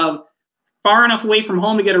distance of far enough away from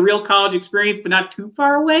home to get a real college experience, but not too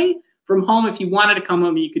far away from home. If you wanted to come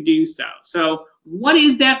home, you could do so. So what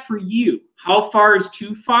is that for you? How far is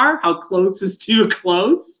too far? How close is too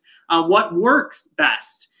close? What works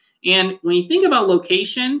best? And when you think about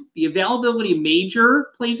location, the availability of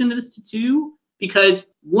major plays into this too,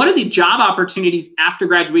 because what are the job opportunities after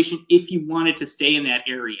graduation if you wanted to stay in that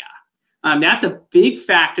area? That's a big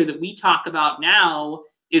factor that we talk about now.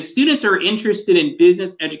 If students are interested in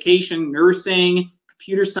business, education, nursing,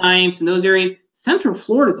 computer science, and those areas, Central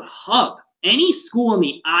Florida is a hub. Any school in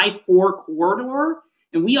the I-4 corridor,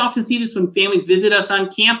 and we often see this when families visit us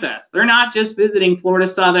on campus. They're not just visiting Florida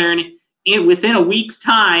Southern within a week's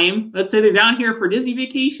time. Let's say they're down here for Disney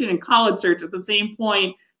vacation and college search at the same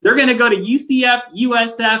point. They're going to go to UCF,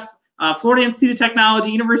 USF, Florida Institute of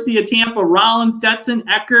Technology, University of Tampa, Rollins, Stetson,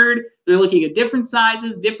 Eckerd. They're looking at different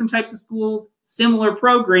sizes, different types of schools, similar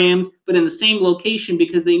programs, but in the same location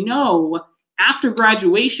because they know after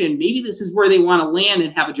graduation, maybe this is where they want to land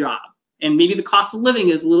and have a job. And maybe the cost of living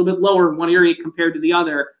is a little bit lower in one area compared to the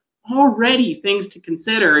other. Already things to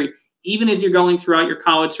consider, even as you're going throughout your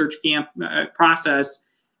college search camp process.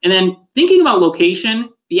 And then thinking about location,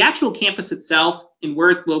 the actual campus itself and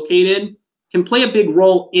where it's located can play a big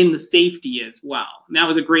role in the safety as well. And that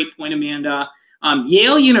was a great point, Amanda.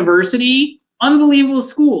 Yale University, unbelievable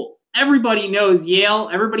school. Everybody knows Yale.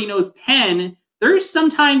 Everybody knows Penn. There's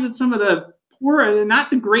sometimes in some of the poor, not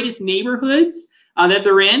the greatest neighborhoods that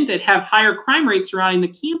they're in that have higher crime rates surrounding the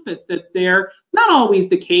campus that's there. Not always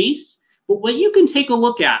the case, but what you can take a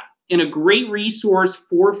look at in a great resource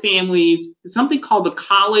for families is something called the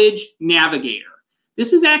College Navigator.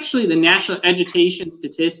 This is actually the National Education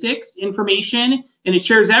Statistics information, and it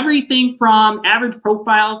shares everything from average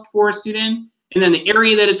profile for a student and then the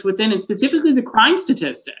area that it's within, and specifically the crime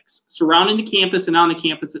statistics surrounding the campus and on the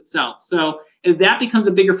campus itself. So as that becomes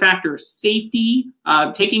a bigger factor, safety,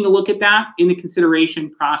 taking a look at that in the consideration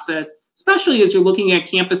process, especially as you're looking at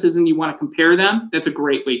campuses and you want to compare them, that's a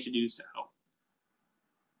great way to do so.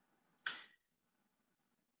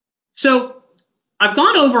 So I've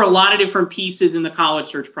gone over a lot of different pieces in the college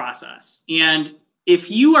search process. And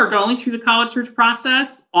if you are going through the college search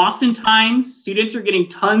process, oftentimes students are getting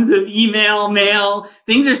tons of email, mail,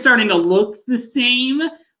 things are starting to look the same.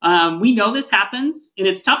 We know this happens, and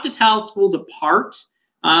it's tough to tell schools apart.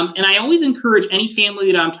 And I always encourage any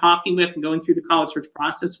family that I'm talking with and going through the college search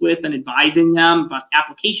process with and advising them about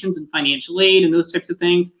applications and financial aid and those types of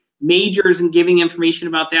things, majors and giving information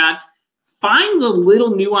about that. Find the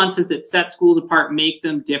little nuances that set schools apart, make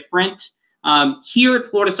them different. Here at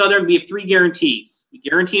Florida Southern, we have 3 guarantees. We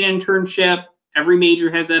guarantee an internship. Every major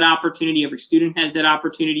has that opportunity. Every student has that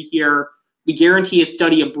opportunity here. We guarantee a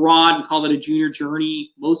study abroad. We call it a junior journey.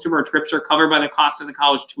 Most of our trips are covered by the cost of the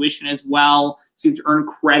college tuition as well. Students earn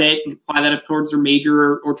credit and apply that up towards their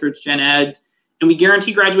major or towards gen eds. And we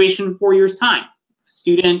guarantee graduation in 4 years' time. If a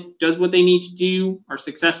student does what they need to do, are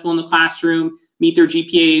successful in the classroom, meet their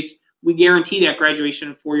GPAs, we guarantee that graduation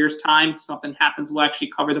in 4 years' time. If something happens, we'll actually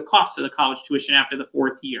cover the cost of the college tuition after the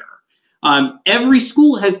 4th year. Every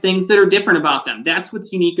school has things that are different about them. That's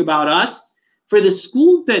what's unique about us. For the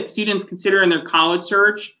schools that students consider in their college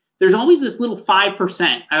search, there's always this little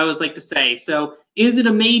 5%, I always like to say. So is it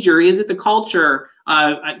a major? Is it the culture?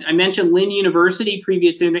 I mentioned Lynn University,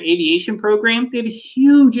 previous in the aviation program. They have a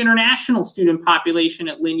huge international student population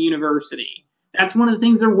at Lynn University. That's one of the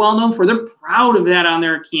things they're well known for. They're proud of that on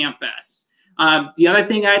their campus. The other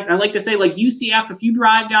thing I like to say, like UCF, if you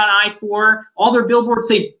drive down I-4, all their billboards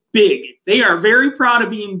say big. They are very proud of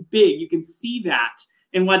being big. You can see that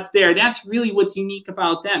in what's there. That's really what's unique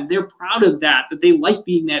about them. They're proud of that they like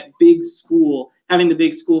being that big school, having the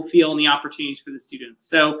big school feel and the opportunities for the students.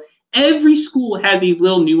 So every school has these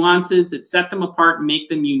little nuances that set them apart and make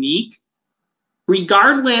them unique.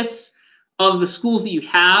 Regardless of the schools that you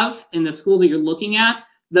have and the schools that you're looking at,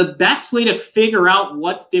 the best way to figure out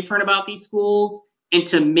what's different about these schools and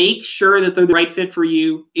to make sure that they're the right fit for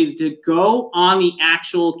you is to go on the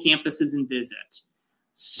actual campuses and visit.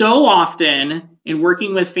 So often in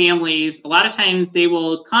working with families, a lot of times they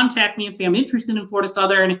will contact me and say, I'm interested in Florida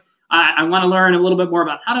Southern. I want to learn a little bit more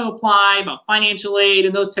about how to apply, about financial aid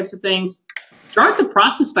and those types of things. Start the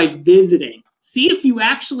process by visiting. See if you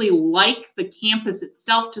actually like the campus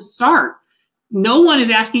itself to start. No one is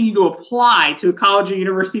asking you to apply to a college or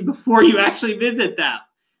university before you actually visit them.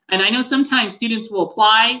 And I know sometimes students will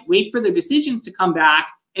apply, wait for their decisions to come back,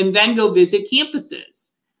 and then go visit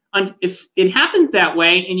campuses. And if it happens that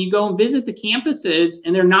way and you go and visit the campuses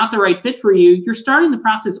and they're not the right fit for you, you're starting the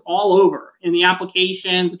process all over in the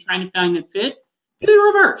applications and trying to find that fit. Do the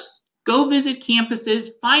reverse. Go visit campuses,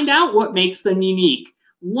 find out what makes them unique.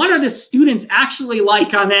 What are the students actually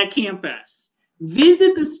like on that campus?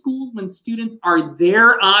 Visit the schools when students are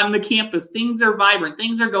there on the campus. Things are vibrant,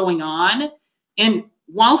 things are going on. And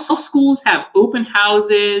while some schools have open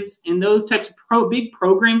houses and those types of big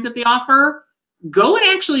programs that they offer, go and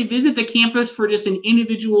actually visit the campus for just an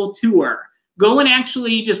individual tour. Go and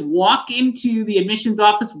actually just walk into the admissions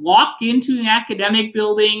office, walk into an academic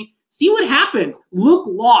building, see what happens. Look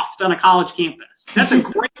lost on a college campus. That's a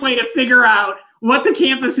great way to figure out what the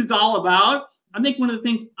campus is all about. I think one of the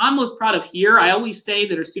things I'm most proud of here, I always say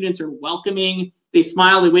that our students are welcoming. They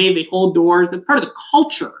smile, they wave, they hold doors. That's part of the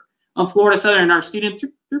culture of Florida Southern. Our students,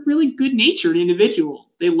 they're really good-natured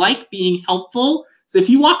individuals. They like being helpful. So if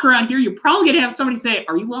you walk around here, you're probably going to have somebody say,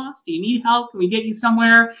 are you lost? Do you need help? Can we get you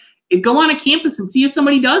somewhere? And go on a campus and see if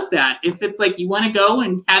somebody does that. If it's like you want to go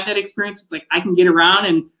and have that experience, it's like I can get around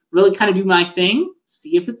and really kind of do my thing,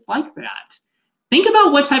 see if it's like that. Think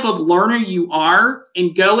about what type of learner you are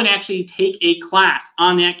and go and actually take a class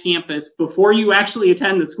on that campus before you actually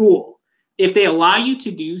attend the school. If they allow you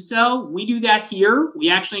to do so, we do that here. We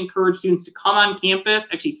actually encourage students to come on campus,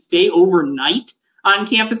 actually stay overnight on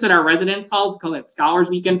campus at our residence halls. We call that Scholars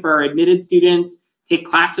Weekend for our admitted students. Take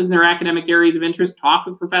classes in their academic areas of interest, talk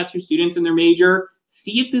with professors, students in their major,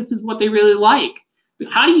 see if this is what they really like.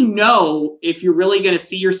 How do you know if you're really going to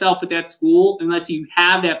see yourself at that school unless you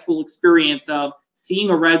have that full experience of seeing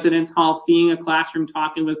a residence hall, seeing a classroom,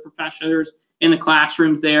 talking with professors in the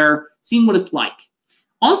classrooms there, seeing what it's like?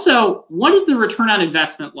 Also, what is the return on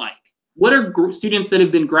investment like? What are students that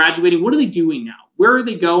have been graduating, what are they doing now? Where are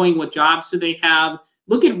they going? What jobs do they have?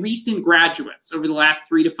 Look at recent graduates over the last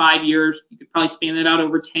 3 to 5 years. You could probably span that out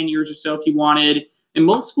over 10 years or so if you wanted. And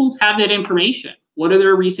most schools have that information. What are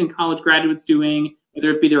their recent college graduates doing?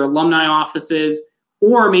 Whether it be their alumni offices,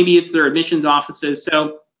 or maybe it's their admissions offices.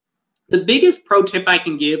 So the biggest pro tip I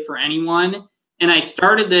can give for anyone, and I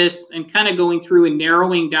started this and kind of going through and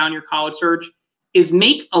narrowing down your college search, is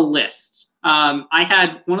make a list. I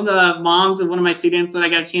had one of the moms of one of my students that I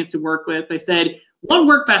got a chance to work with. I said, what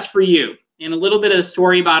worked best for you? And a little bit of a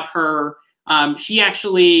story about her. She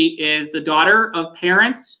actually is the daughter of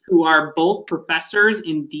parents who are both professors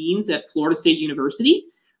and deans at Florida State University.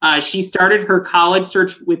 She started her college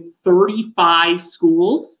search with 35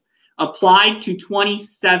 schools, applied to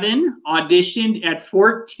 27, auditioned at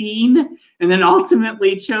 14, and then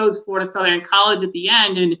ultimately chose Florida Southern College at the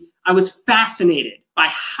end. And I was fascinated by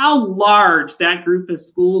how large that group of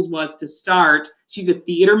schools was to start. She's a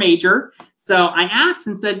theater major. So I asked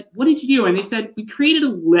and said, what did you do? And they said, we created a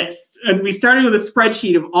list. And we started with a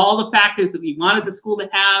spreadsheet of all the factors that we wanted the school to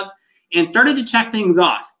have and started to check things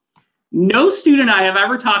off. No student I have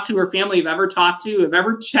ever talked to or family I've ever talked to have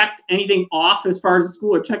ever checked anything off as far as the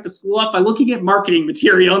school or checked a school off by looking at marketing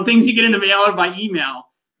material and things you get in the mail or by email.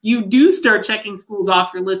 You do start checking schools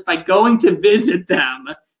off your list by going to visit them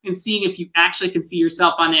and seeing if you actually can see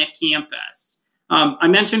yourself on that campus. I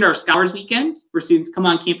mentioned our Scholars Weekend, where students come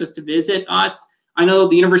on campus to visit us. I know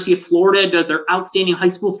the University of Florida does their Outstanding High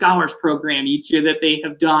School Scholars program each year that they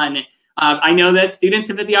have done. I know that students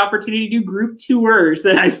have had the opportunity to do group tours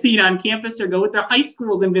that I've seen on campus or go with their high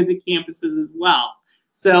schools and visit campuses as well.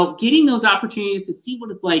 So getting those opportunities to see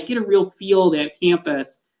what it's like, get a real feel at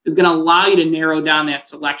campus is going to allow you to narrow down that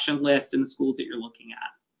selection list in the schools that you're looking at.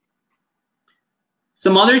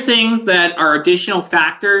 Some other things that are additional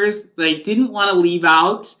factors that I didn't want to leave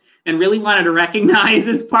out and really wanted to recognize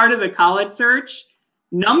as part of the college search.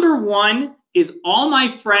 Number one is all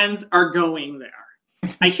my friends are going there.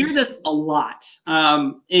 I hear this a lot.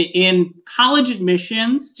 In college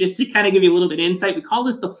admissions, just to kind of give you a little bit of insight, we call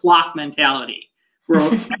this the flock mentality, where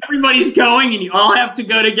everybody's going and you all have to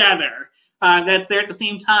go together. That's there at the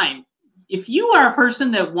same time. If you are a person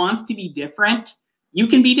that wants to be different, you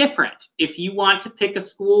can be different. If you want to pick a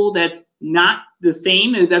school that's not the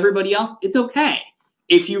same as everybody else, it's okay.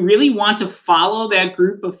 If you really want to follow that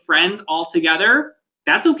group of friends all together,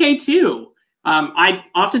 that's okay too. I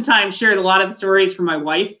oftentimes share a lot of the stories from my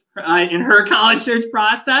wife in her college search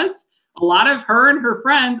process. A lot of her and her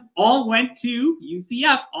friends all went to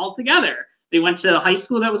UCF all together. They went to a high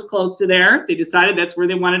school that was close to there. They decided that's where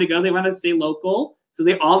they wanted to go. They wanted to stay local. So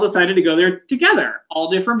they all decided to go there together, all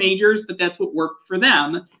different majors, but that's what worked for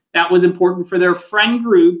them. That was important for their friend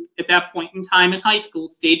group at that point in time in high school,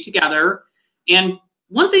 stayed together. And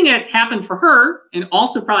one thing that happened for her, and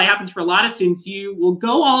also probably happens for a lot of students, you will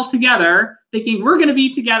go all together thinking we're going to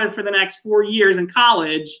be together for the next 4 years in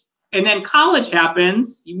college. And then college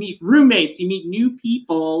happens, you meet roommates, you meet new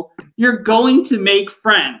people. You're going to make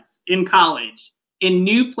friends in college. In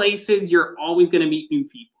new places, you're always going to meet new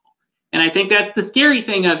people. And I think that's the scary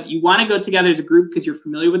thing of you want to go together as a group because you're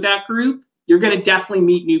familiar with that group. You're going to definitely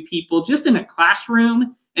meet new people just in a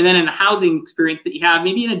classroom and then in the housing experience that you have,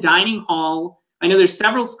 maybe in a dining hall. I know there's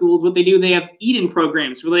several schools, what they do, they have eat-in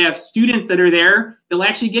programs where they have students that are there. They'll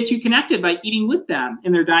actually get you connected by eating with them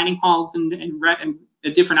in their dining halls and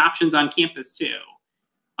different options on campus too.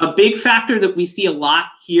 A big factor that we see a lot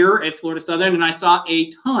here at Florida Southern, and I saw a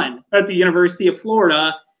ton at the University of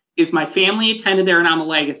Florida, is my family attended there and I'm a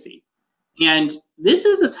legacy. And this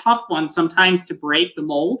is a tough one sometimes to break the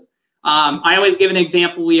mold. I always give an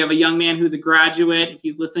example. We have a young man who's a graduate. If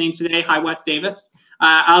he's listening today, hi, Wes Davis,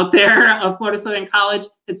 out there of Florida Southern College.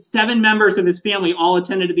 It's 7 members of his family all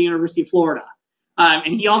attended at the University of Florida.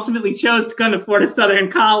 And he ultimately chose to come to Florida Southern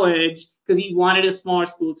College because he wanted a smaller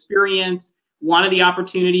school experience, wanted the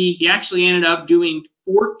opportunity. He actually ended up doing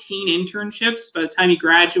 14 internships by the time he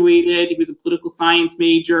graduated. He was a political science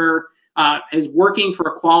major. Is working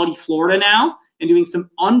for Equality Florida now and doing some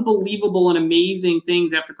unbelievable and amazing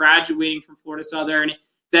things after graduating from Florida Southern,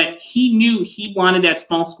 that he knew he wanted that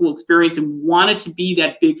small school experience and wanted to be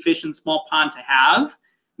that big fish in small pond to have.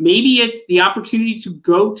 Maybe it's the opportunity to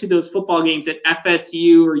go to those football games at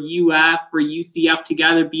FSU or UF or UCF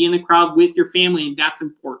together, be in the crowd with your family, and that's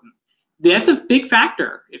important. That's a big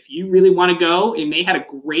factor. If you really want to go and they had a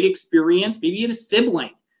great experience, maybe you had a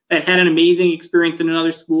sibling that had an amazing experience in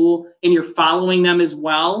another school and you're following them as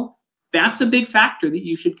well, that's a big factor that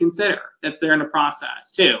you should consider that's there in the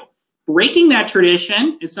process too. Breaking that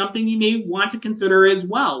tradition is something you may want to consider as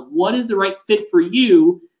well. What is the right fit for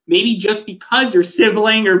you? Maybe just because your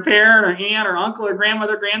sibling or parent or aunt or uncle or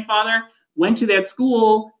grandmother, grandfather went to that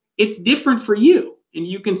school, it's different for you. And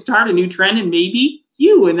you can start a new trend, and maybe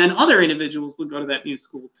you and then other individuals will go to that new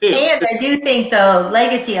school too. And so, I do think, though,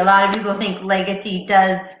 legacy, a lot of people think legacy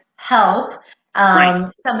does help right.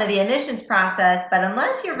 some of the admissions process, but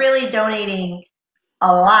unless you're really donating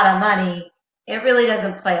a lot of money, it really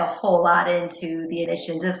doesn't play a whole lot into the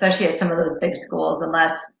admissions, especially at some of those big schools,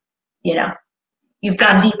 unless, you know, you've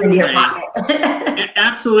gone deep into your pocket.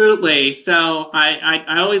 Absolutely. So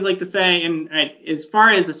I always like to say, and as far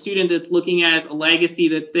as a student that's looking at a legacy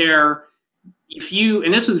that's there, if you,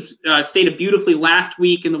 and this was stated beautifully last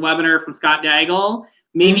week in the webinar from Scott Daigle,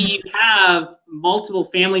 maybe you have multiple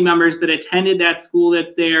family members that attended that school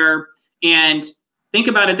that's there, and think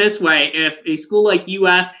about it this way: if a school like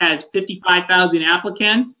UF has 55,000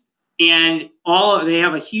 applicants and they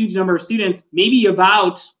have a huge number of students, maybe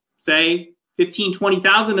about, say, 15,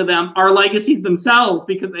 20,000 of them are legacies themselves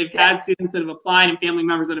because they've had students that have applied and family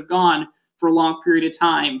members that have gone for a long period of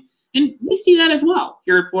time. And we see that as well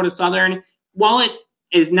here at Florida Southern. While it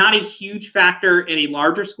is not a huge factor at a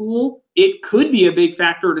larger school, it could be a big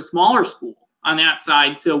factor at a smaller school on that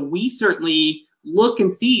side. So we certainly look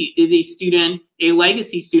and see, is a student a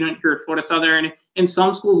legacy student here at Florida Southern? And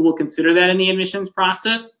some schools will consider that in the admissions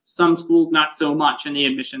process. Some schools not so much in the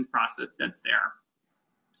admissions process that's there.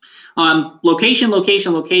 Location,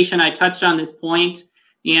 location, location. I touched on this point.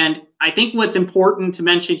 And I think what's important to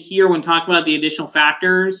mention here when talking about the additional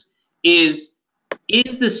factors is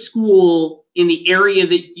the school in the area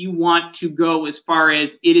that you want to go, as far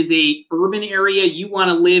as it is a urban area, you want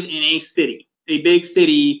to live in a city, a big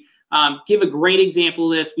city. Give a great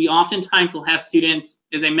example of this. We oftentimes will have students,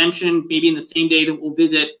 as I mentioned, maybe in the same day that we'll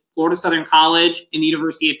visit Florida Southern College and the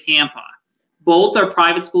University of Tampa. Both are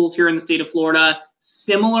private schools here in the state of Florida,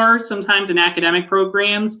 similar sometimes in academic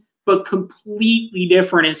programs, but completely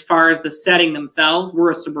different as far as the setting themselves.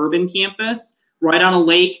 We're a suburban campus right on a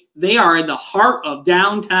lake. They are in the heart of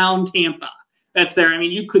downtown Tampa. That's there. I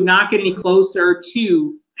mean, you could not get any closer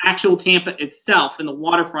to actual Tampa itself and the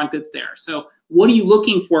waterfront that's there. So what are you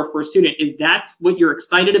looking for a student? Is that what you're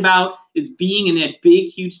excited about, is being in that big,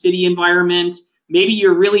 huge city environment? Maybe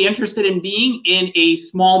you're really interested in being in a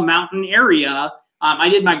small mountain area. I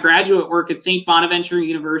did my graduate work at St. Bonaventure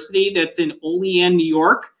University that's in Olean, New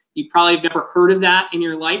York. You probably have never heard of that in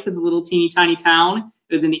your life as a little teeny tiny town.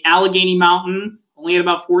 It was in the Allegheny Mountains, only had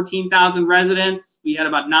about 14,000 residents. We had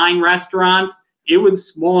about 9 restaurants. It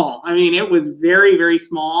was small. I mean, it was very, very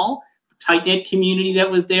small, tight-knit community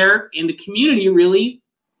that was there. And the community really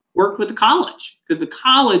worked with the college because the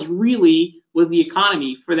college really was the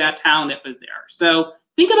economy for that town that was there. So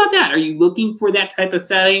think about that. Are you looking for that type of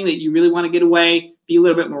setting that you really want to get away, be a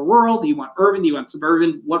little bit more rural? Do you want urban? Do you want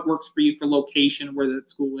suburban? What works for you for location where that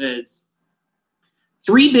school is?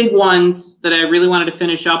 3 big ones that I really wanted to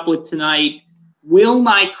finish up with tonight. Will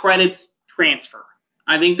my credits transfer?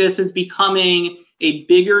 I think this is becoming a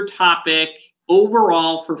bigger topic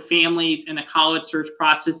overall for families in the college search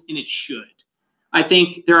process, and it should. I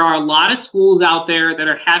think there are a lot of schools out there that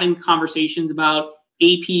are having conversations about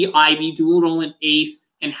AP, IB, dual enrollment, ACE,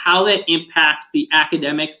 and how that impacts the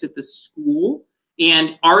academics at the school.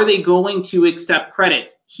 And are they going to accept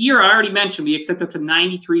credits? Here, I already mentioned we accept up to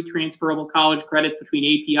 93 transferable college credits between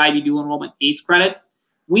AP, IB, dual enrollment, ACE credits.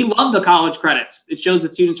 We love the college credits. It shows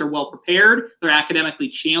that students are well prepared. They're academically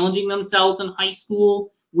challenging themselves in high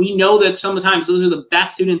school. We know that sometimes those are the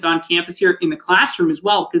best students on campus here in the classroom as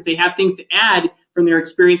well, because they have things to add from their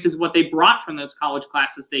experiences, what they brought from those college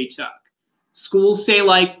classes they took. Schools, say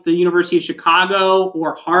like the University of Chicago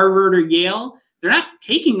or Harvard or Yale, they're not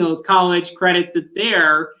taking those college credits that's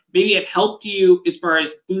there. Maybe it helped you as far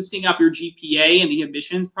as boosting up your GPA in the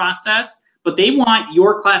admissions process, but they want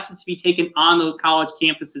your classes to be taken on those college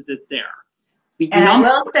campuses that's there. And I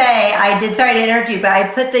will say, sorry to interrupt you, but I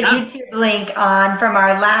put the YouTube link on from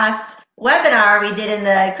our last webinar we did in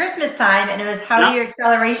the Christmas time, and it was how do your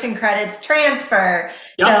acceleration credits transfer?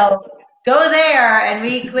 So go there, and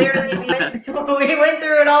we clearly we went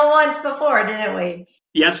through it all once before, didn't we?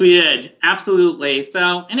 Yes, we did. Absolutely.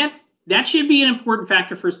 So, and that should be an important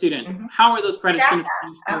factor for a student. How are those credits going to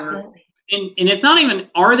transfer? Absolutely. And it's not even,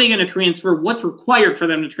 are they going to transfer? What's required for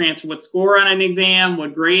them to transfer? What score on an exam?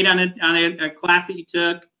 What grade on a class that you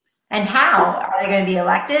took? And how? Are they going to be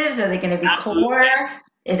electives? Are they going to be core?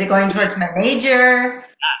 Is it going towards my major?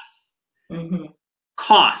 Yes.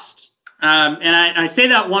 Cost. And I say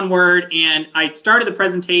that one word, and I started the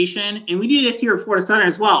presentation, and we do this here at Florida Southern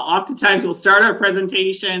as well. Oftentimes, we'll start our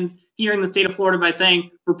presentations here in the state of Florida by saying,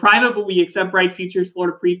 we're private, but we accept Bright Futures,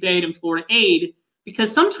 Florida Prepaid, and Florida Aid,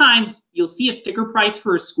 because sometimes you'll see a sticker price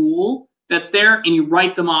for a school that's there, and you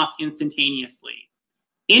write them off instantaneously.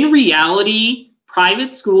 In reality,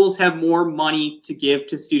 private schools have more money to give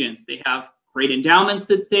to students. They have great endowments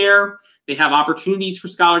that's there. They have opportunities for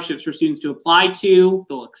scholarships for students to apply to.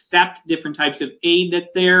 They'll accept different types of aid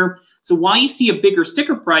that's there. So while you see a bigger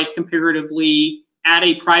sticker price comparatively at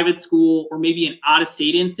a private school or maybe an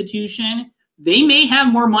out-of-state institution, they may have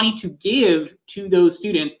more money to give to those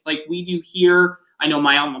students like we do here. I know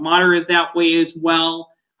my alma mater is that way as well.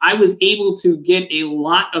 I was able to get a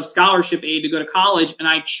lot of scholarship aid to go to college, and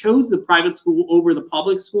I chose the private school over the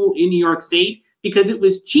public school in New York State because it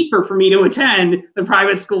was cheaper for me to attend the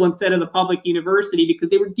private school instead of the public university, because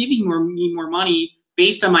they were giving me more money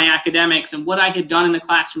based on my academics and what I had done in the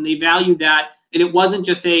classroom. They valued that, and it wasn't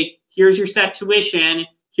just a, here's your set tuition,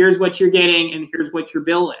 here's what you're getting, and here's what your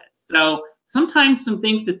bill is. So sometimes some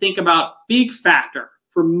things to think about, big factor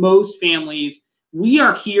for most families. We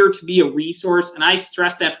are here to be a resource, and I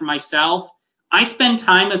stress that for myself. I spend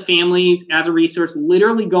time with families as a resource,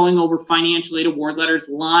 literally going over financial aid award letters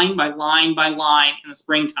line by line by line in the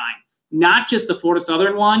springtime. Not just the Florida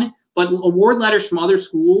Southern one, but award letters from other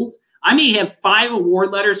schools. I may have 5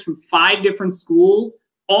 award letters from 5 different schools.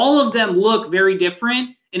 All of them look very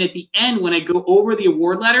different. And at the end, when I go over the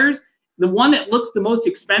award letters, the one that looks the most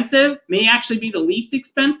expensive may actually be the least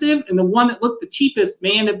expensive, and the one that looked the cheapest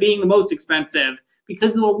may end up being the most expensive,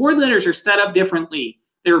 because the award letters are set up differently.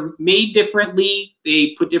 They're made differently.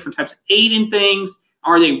 They put different types of aid in things.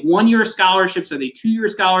 Are they 1-year scholarships? Are they 2-year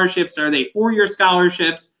scholarships? Are they 4-year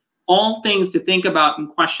scholarships? All things to think about and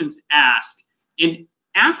questions to ask. And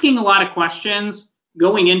asking a lot of questions,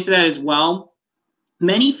 going into that as well.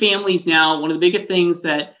 Many families now, one of the biggest things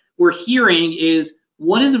that we're hearing is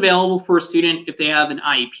what is available for a student if they have an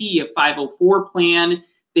IEP, a 504 plan.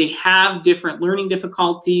 They have different learning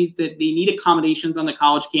difficulties, that they need accommodations on the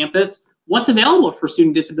college campus. What's available for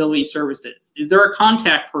student disability services? Is there a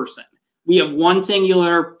contact person? We have one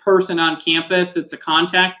singular person on campus that's a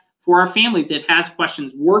contact for our families that has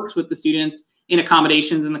questions, works with the students in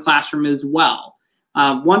accommodations in the classroom as well.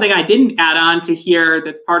 One thing I didn't add on to here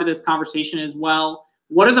that's part of this conversation as well,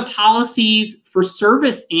 what are the policies for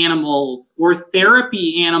service animals or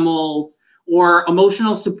therapy animals or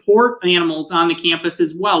emotional support animals on the campus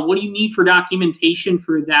as well? What do you need for documentation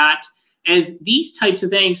for that? As these types of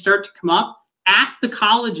things start to come up, ask the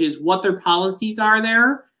colleges what their policies are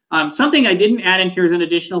there. Something I didn't add in here is an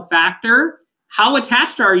additional factor. How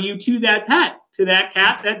attached are you to that pet, to that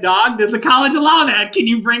cat, that dog? Does the college allow that? Can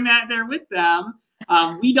you bring that there with them?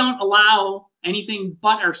 We don't allow anything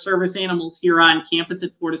but our service animals here on campus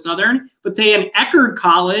at Florida Southern. But say an Eckerd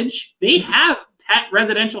College, they have pet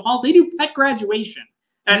residential halls. They do pet graduation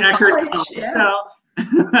at Eckerd College.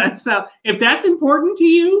 Yeah. So if that's important to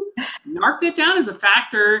you, mark that down as a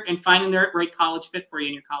factor in finding the right college fit for you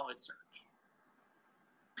in your college search.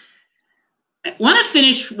 I want to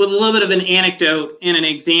finish with a little bit of an anecdote and an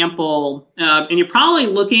example. And you're probably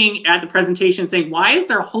looking at the presentation saying, why is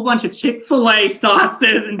there a whole bunch of Chick-fil-A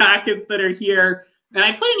sauces and packets that are here? And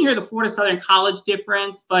I put in here the Florida Southern College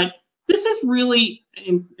difference, but this is really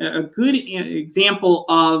a good example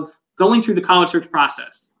of going through the college search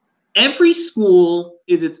process. Every school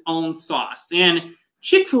is its own sauce. And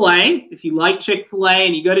Chick-fil-A, if you like Chick-fil-A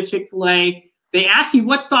and you go to Chick-fil-A, they ask you,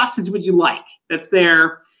 what sauces would you like that's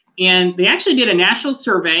there? And they actually did a national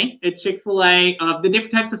survey at Chick-fil-A of the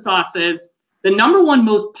different types of sauces. The #1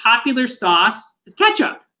 most popular sauce is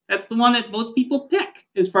ketchup. That's the one that most people pick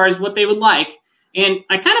as far as what they would like. And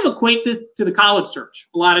I kind of equate this to the college search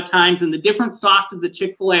a lot of times and the different sauces that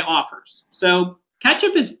Chick-fil-A offers. So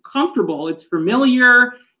ketchup is comfortable. It's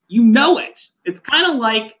familiar. You know it. It's kind of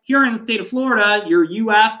like here in the state of Florida, your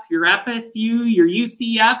UF, your FSU, your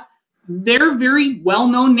UCF. They're very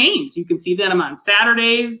well-known names. You can see them on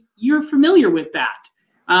Saturdays. You're familiar with that.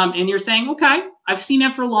 And you're saying, okay, I've seen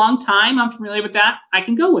that for a long time. I'm familiar with that. I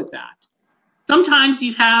can go with that. Sometimes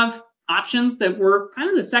you have options that were kind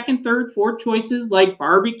of the second, third, fourth choices like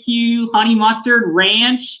barbecue, honey mustard,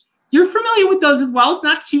 ranch. You're familiar with those as well. It's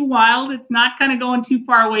not too wild. It's not kind of going too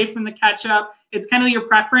far away from the ketchup. It's kind of your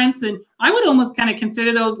preference. And I would almost kind of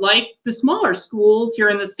consider those like the smaller schools here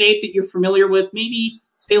in the state that you're familiar with, maybe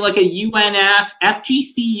say like a UNF,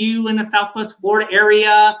 FGCU in the Southwest Florida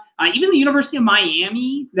area, even the University of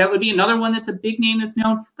Miami. That would be another one that's a big name that's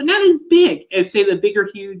known, but not as big as say the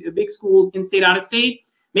big schools in state, out of state.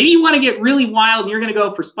 Maybe you want to get really wild and you're going to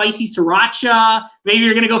go for spicy sriracha. Maybe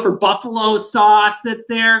you're going to go for buffalo sauce that's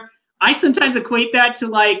there. I sometimes equate that to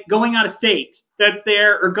like going out of state that's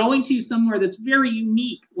there, or going to somewhere that's very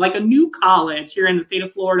unique, like a new college here in the state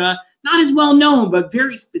of Florida, not as well known, but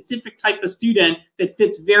very specific type of student that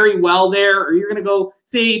fits very well there. Or you're going to go,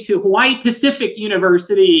 say, to Hawaii Pacific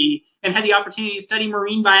University and have the opportunity to study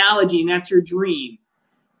marine biology, and that's your dream.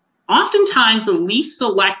 Oftentimes, the least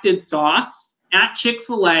selected sauce at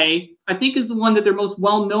Chick-fil-A, I think, is the one that they're most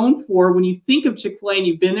well known for when you think of Chick-fil-A and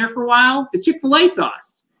you've been there for a while. It's Chick-fil-A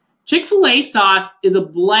sauce. Chick-fil-A sauce is a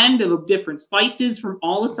blend of different spices from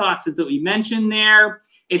all the sauces that we mentioned there.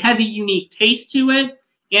 It has a unique taste to it.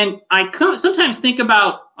 And I sometimes think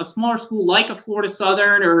about a smaller school like a Florida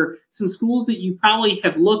Southern, or some schools that you probably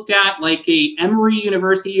have looked at, like a Emory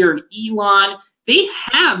University or an Elon. They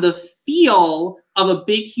have the feel of a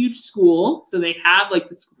big, huge school. So they have like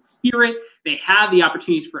the school spirit. They have the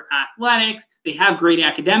opportunities for athletics. They have great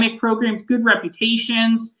academic programs, good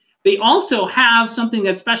reputations. They also have something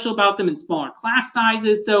that's special about them in smaller class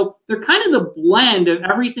sizes. So they're kind of the blend of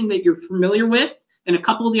everything that you're familiar with and a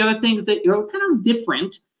couple of the other things that are kind of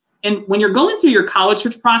different. And when you're going through your college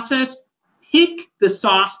search process, pick the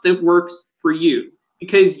sauce that works for you,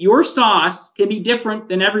 because your sauce can be different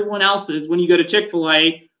than everyone else's when you go to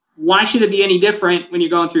Chick-fil-A. Why should it be any different when you're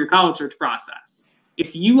going through your college search process?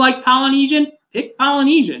 If you like Polynesian, pick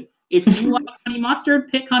Polynesian. If you like honey mustard,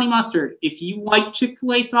 pick honey mustard. If you like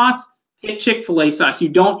Chick-fil-A sauce, pick Chick-fil-A sauce. You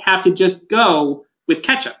don't have to just go with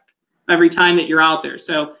ketchup every time that you're out there.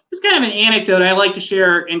 So it's kind of an anecdote I like to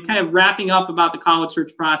share, and kind of wrapping up about the college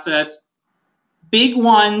search process. Big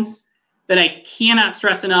ones that I cannot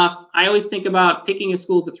stress enough. I always think about picking a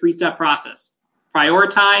school as a 3-step process.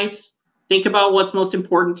 Prioritize, think about what's most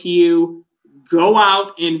important to you, go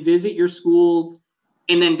out and visit your schools,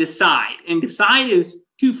 and then decide. And decide is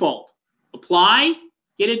twofold. Apply,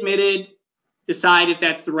 get admitted, decide if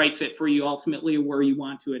that's the right fit for you ultimately, where you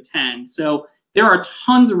want to attend. So there are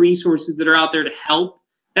tons of resources that are out there to help.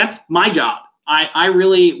 That's my job. I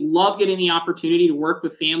really love getting the opportunity to work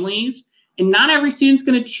with families, and not every student's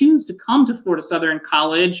going to choose to come to Florida Southern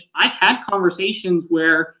College. I've had conversations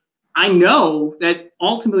where I know that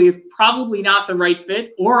ultimately it's probably not the right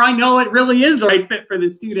fit, or I know it really is the right fit for the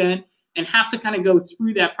student, and have to kind of go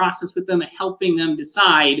through that process with them and helping them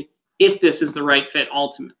decide if this is the right fit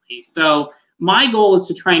ultimately. So my goal is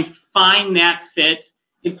to try and find that fit.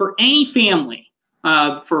 And for any family,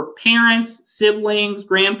 for parents, siblings,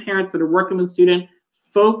 grandparents that are working with a student,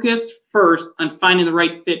 focus first on finding the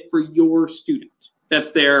right fit for your student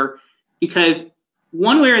that's there. Because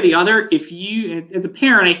one way or the other, if you, as a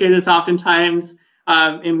parent, I hear this oftentimes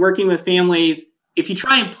in working with families, if you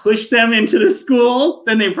try and push them into the school,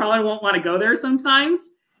 then they probably won't want to go there sometimes.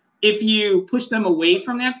 If you push them away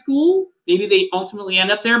from that school, maybe they ultimately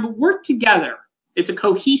end up there, but work together. It's a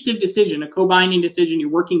cohesive decision, a co-binding decision. You're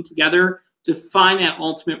working together to find that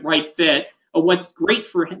ultimate right fit of what's great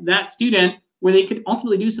for that student, where they could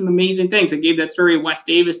ultimately do some amazing things. I gave that story of Wes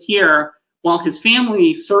Davis here. While his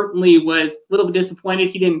family certainly was a little bit disappointed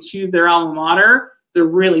he didn't choose their alma mater, they're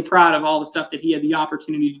really proud of all the stuff that he had the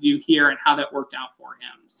opportunity to do here and how that worked out for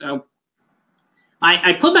him. So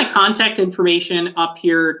I put my contact information up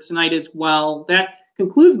here tonight as well. That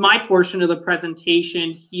concludes my portion of the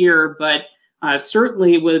presentation here, but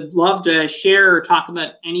certainly would love to share or talk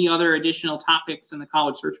about any other additional topics in the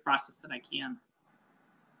college search process that I can.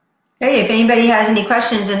 Hey, if anybody has any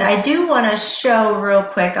questions, and I do want to show real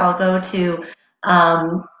quick, I'll go to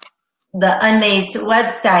the Unmazed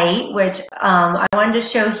website, which I wanted to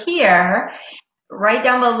show here, right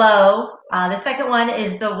down below. The second one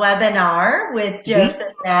is the webinar with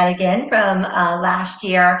Joseph Madigan from last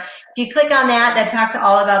year. If you click on that, that talks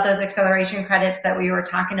all about those acceleration credits that we were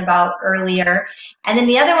talking about earlier. And then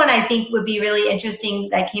the other one I think would be really interesting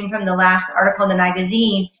that came from the last article in the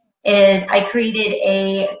magazine is I created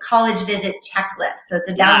a college visit checklist. So it's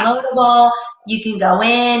a downloadable, you can go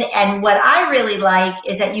in, and what I really like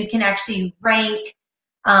is that you can actually rank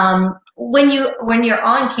when you're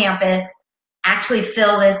on campus, actually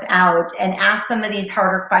fill this out and ask some of these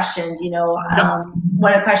harder questions. You know,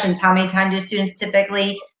 one of the questions, how many times do students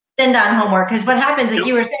typically spend on homework? Because what happens, like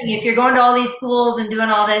you were saying, if you're going to all these schools and doing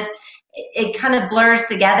all this, it kind of blurs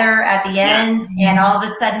together at the end, and all of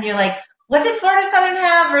a sudden you're like, what did Florida Southern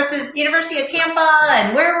have versus University of Tampa,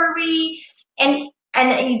 and where were we? And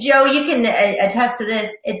Joe, you can attest to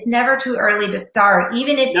this. It's never too early to start.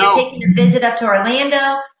 Even if you're taking a visit up to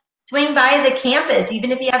Orlando, swing by the campus, even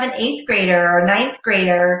if you have an 8th grader or 9th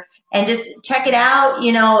grader, and just check it out.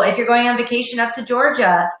 You know, if you're going on vacation up to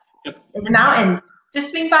Georgia in the mountains,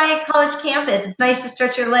 just swing by college campus. It's nice to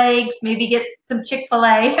stretch your legs, maybe get some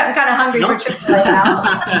Chick-fil-A. I'm kind of hungry for Chick-fil-A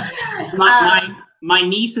now. My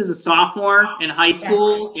niece is a sophomore in high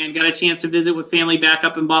school and got a chance to visit with family back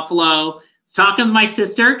up in Buffalo. I was talking with my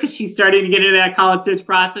sister because she's starting to get into that college search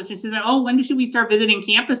process. She said, oh, when should we start visiting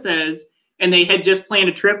campuses? And they had just planned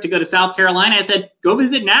a trip to go to South Carolina. I said, go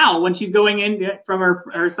visit now when she's going in from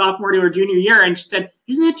her sophomore to her junior year. And she said,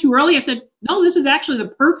 isn't that too early? I said, no, this is actually the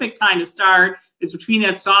perfect time to start. It's between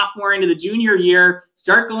that sophomore into the junior year.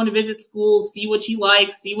 Start going to visit schools, see what you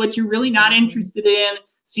like, see what you're really not interested in,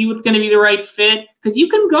 see what's going to be the right fit. Because you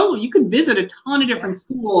can visit a ton of different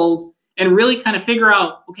schools and really kind of figure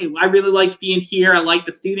out, okay, I really liked being here. I like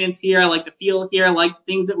the students here. I like the feel here. I like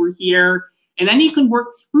the things that were here. And then you can work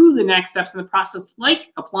through the next steps in the process,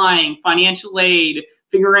 like applying financial aid,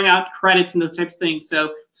 figuring out credits and those types of things.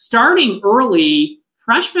 So starting early,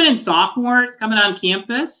 freshmen and sophomores coming on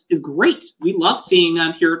campus is great. We love seeing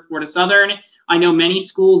them here at Florida Southern. I know many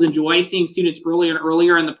schools enjoy seeing students earlier and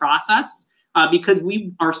earlier in the process because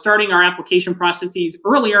we are starting our application processes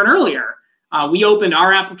earlier and earlier. We opened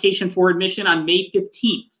our application for admission on May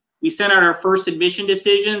 15th. We sent out our first admission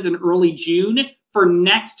decisions in early June for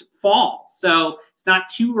next fall. So it's not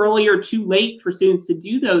too early or too late for students to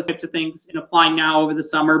do those types of things and apply now over the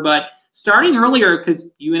summer, but starting earlier,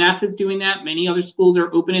 because UNF is doing that. Many other schools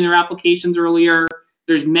are opening their applications earlier.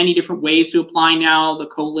 There's many different ways to apply now, the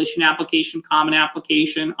coalition application, common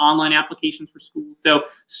application, online applications for schools. So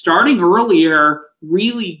starting earlier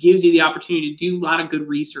really gives you the opportunity to do a lot of good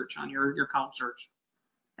research on your college search.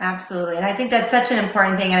 Absolutely. And I think that's such an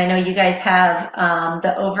important thing. And I know you guys have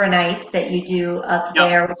the overnights that you do up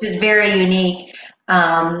there, which is very unique.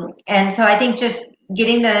 And so I think just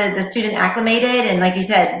getting the student acclimated and, like you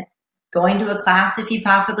said, going to a class if you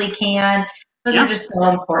possibly can, those are just so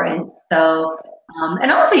important. So,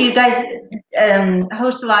 and also you guys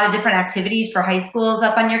host a lot of different activities for high schools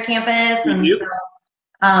up on your campus. And so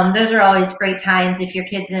those are always great times if your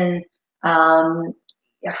kid's in all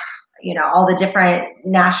the different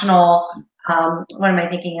national, what am I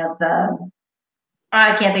thinking of?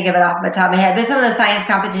 I can't think of it off the top of my head, but some of the science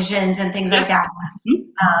competitions and things like that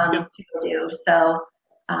to do. So,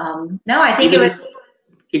 no, I think it was.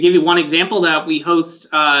 To give you one example, that we host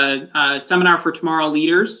a seminar for Tomorrow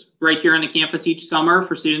Leaders right here on the campus each summer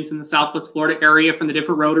for students in the Southwest Florida area from the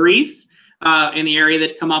different Rotaries in the area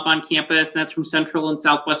that come up on campus. And that's from Central and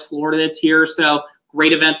Southwest Florida that's here. So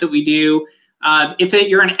great event that we do. If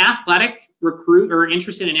you're an athletic recruit or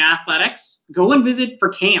interested in athletics, go and visit for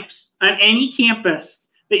camps on any campus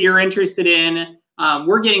that you're interested in.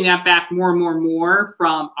 We're getting that back more and more and more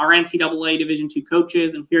from our NCAA Division II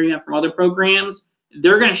coaches and hearing that from other programs.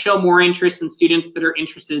 They're going to show more interest in students that are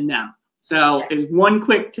interested in them. So as one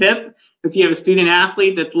quick tip, if you have a student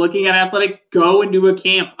athlete that's looking at athletics, go and do a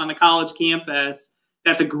camp on the college campus.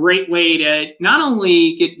 That's a great way to not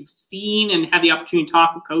only get seen and have the opportunity to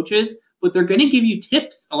talk with coaches, but they're going to give you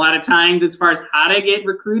tips a lot of times as far as how to get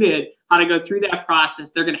recruited, how to go through that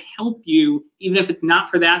process. They're going to help you, even if it's not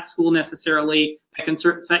for that school necessarily, that can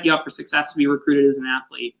set you up for success to be recruited as an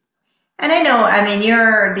athlete. And I know, I mean,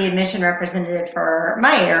 you're the admission representative for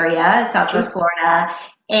my area, Southwest Florida.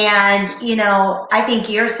 And, I think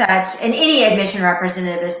you're and any admission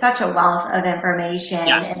representative is such a wealth of information.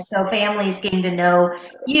 Yes. And so families getting to know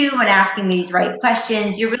you and asking these right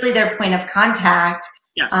questions, you're really their point of contact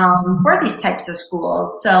for these types of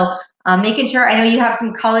schools. So making sure, I know you have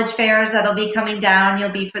some college fairs that'll be coming down. You'll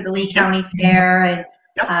be for the Lee County Fair, and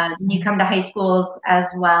you come to high schools as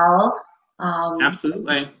well.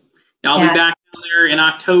 Absolutely. I'll be back down there in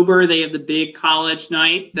October. They have the big college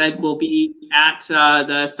night that will be at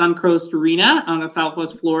the Suncoast Arena on the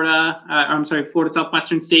Florida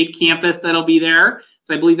Southwestern State campus. That'll be there.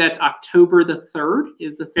 So I believe that's October the 3rd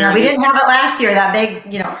is the fair. Yeah, we didn't have it last year, that big,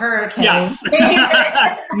 hurricane. Yes.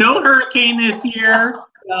 No hurricane this year.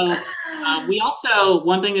 So we also,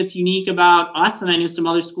 one thing that's unique about us, and I know some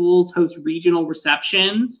other schools host regional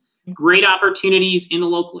receptions. Great opportunities in the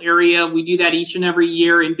local area. We do that each and every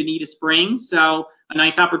year in Bonita Springs. So a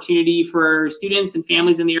nice opportunity for students and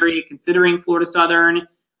families in the area considering Florida Southern,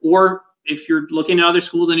 or if you're looking at other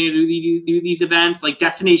schools and you do these events, like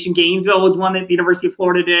Destination Gainesville was one that the University of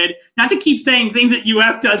Florida did. Not to keep saying things that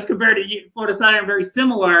UF does compared to Florida Southern, very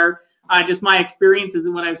similar. Just my experiences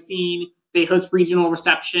and what I've seen. They host regional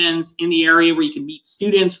receptions in the area where you can meet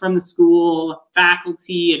students from the school,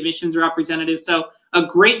 faculty, admissions representatives. So a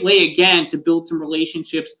great way, again, to build some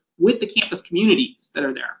relationships with the campus communities that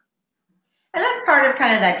are there. And that's part of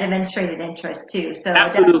kind of that demonstrated interest too. So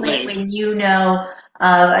absolutely, definitely when you know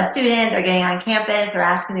a student, they're getting on campus, they're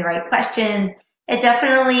asking the right questions, it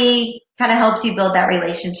definitely kind of helps you build that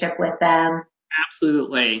relationship with them.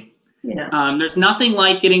 Absolutely. You know. There's nothing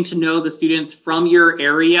like getting to know the students from your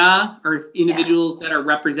area or individuals that are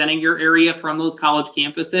representing your area from those college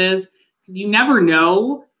campuses, because you never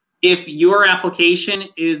know if your application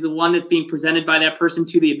is the one that's being presented by that person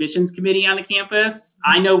to the admissions committee on the campus.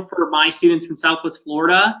 I know for my students from Southwest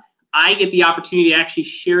Florida, I get the opportunity to actually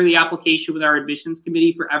share the application with our admissions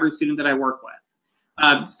committee for every student that I work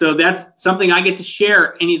with. So that's something I get to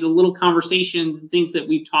share, any of the little conversations and things that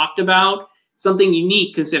we've talked about, something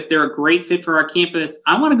unique, because if they're a great fit for our campus,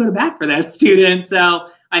 I want to go to bat for that student. So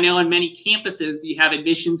I know on many campuses, you have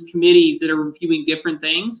admissions committees that are reviewing different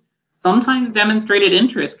things. Sometimes demonstrated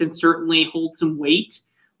interest can certainly hold some weight.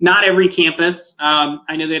 Not every campus.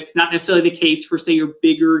 I know that's not necessarily the case for, say, your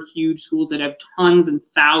bigger, huge schools that have tons and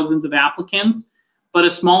thousands of applicants. But a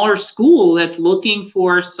smaller school that's looking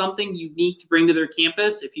for something unique to bring to their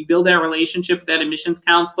campus, if you build that relationship with that admissions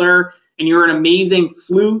counselor and you're an amazing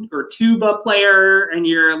flute or tuba player and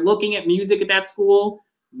you're looking at music at that school,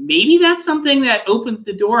 maybe that's something that opens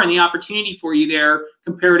the door and the opportunity for you there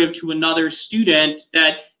comparative to another student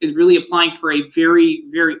that is really applying for a very,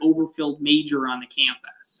 very overfilled major on the campus.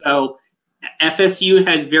 So FSU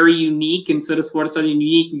has very unique, and so does Florida Southern,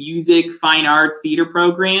 unique music, fine arts, theater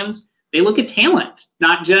programs. They look at talent,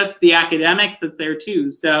 not just the academics that's there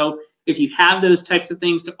too. So if you have those types of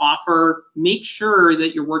things to offer, make sure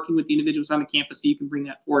that you're working with the individuals on the campus so you can bring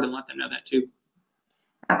that forward and let them know that too.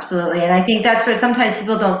 Absolutely. And I think that's where sometimes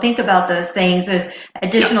people don't think about those things. There's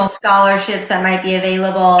additional scholarships that might be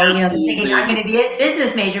available. Absolutely. You know, they're thinking, I'm going to be a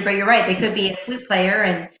business major, but you're right. They could be a flute player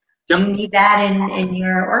and you need that in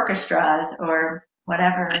your orchestras or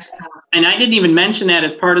whatever. So. And I didn't even mention that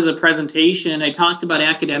as part of the presentation. I talked about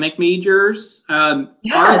academic majors. Theater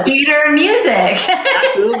and music.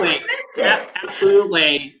 Absolutely.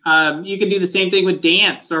 Absolutely. You can do the same thing with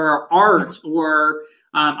dance or art, or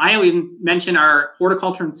I even mention our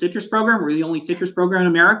horticulture and citrus program. We're the only citrus program in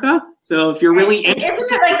America. So if you're really interested,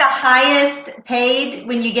 isn't it like the highest paid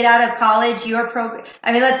when you get out of college? Your program.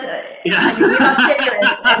 I mean, we love citrus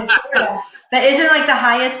in Florida, but isn't it like the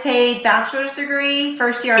highest paid bachelor's degree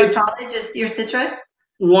first year of college is your citrus?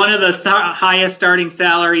 One of the highest starting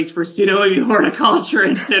salaries for student would be horticulture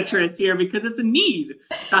and citrus here, because it's a need.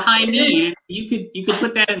 It's a high need. You could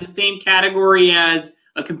put that in the same category as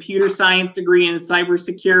a computer science degree in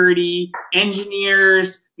cybersecurity,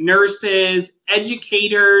 engineers, nurses,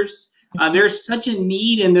 educators. There's such a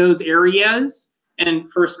need in those areas.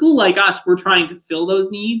 And for a school like us, we're trying to fill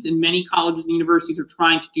those needs, and many colleges and universities are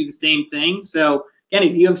trying to do the same thing. So again,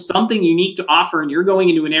 if you have something unique to offer and you're going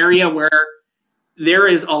into an area where there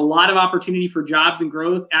is a lot of opportunity for jobs and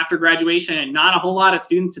growth after graduation and not a whole lot of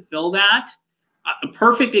students to fill that, a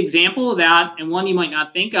perfect example of that, and one you might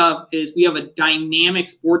not think of, is we have a dynamic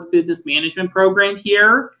sports business management program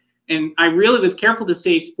here. And I really was careful to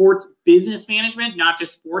say sports business management, not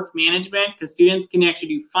just sports management, because students can actually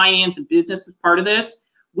do finance and business as part of this.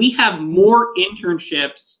 We have more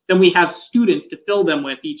internships than we have students to fill them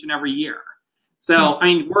with each and every year. So I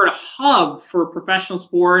mean, we're a hub for professional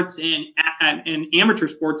sports and amateur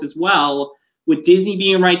sports as well, with Disney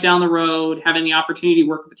being right down the road, having the opportunity to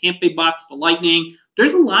work with the Tampa Bay Bucks, the Lightning.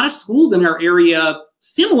 There's a lot of schools in our area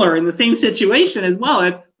similar in the same situation as well.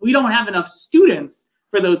 We don't have enough students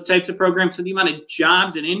for those types of programs, so the amount of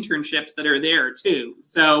jobs and internships that are there too.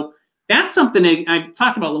 So that's something that I've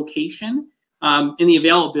talked about, location and the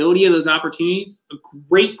availability of those opportunities. A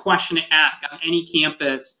great question to ask on any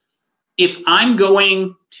campus. If I'm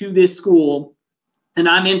going to this school and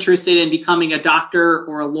I'm interested in becoming a doctor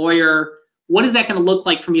or a lawyer, what is that going to look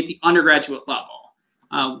like for me at the undergraduate level?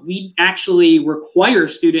 We actually require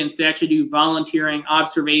students to actually do volunteering,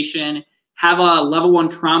 observation, have a level 1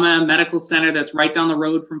 trauma medical center that's right down the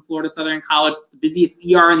road from Florida Southern College. It's the busiest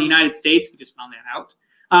ER in the United States. We just found that out.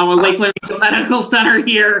 Lakeland Medical Center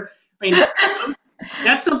here. I mean,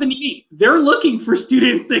 that's something unique. They're looking for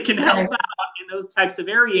students that can help out in those types of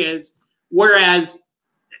areas. Whereas,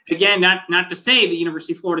 again, not to say the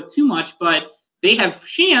University of Florida too much, but they have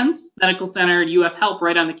Shands Medical Center and UF Help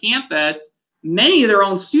right on the campus. Many of their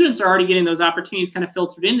own students are already getting those opportunities kind of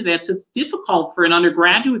filtered into that. So it's difficult for an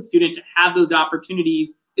undergraduate student to have those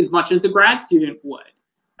opportunities as much as the grad student would.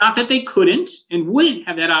 Not that they couldn't and wouldn't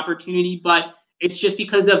have that opportunity, but it's just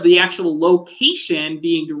because of the actual location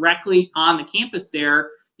being directly on the campus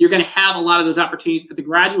there, you're going to have a lot of those opportunities at the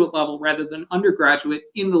graduate level rather than undergraduate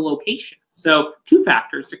in the location. So 2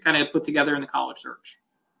 factors to kind of put together in the college search.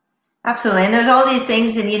 Absolutely. And there's all these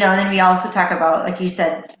things. And, then we also talk about, like you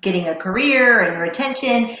said, getting a career and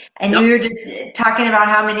retention. And you're just talking about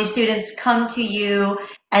how many students come to you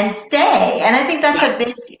and stay. And I think that's a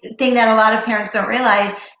Yes. big thing that a lot of parents don't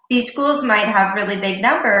realize. These schools might have really big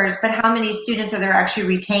numbers, but how many students are they actually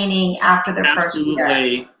retaining after their first year?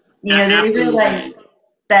 Absolutely. You know, they Absolutely. realize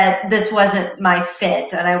that this wasn't my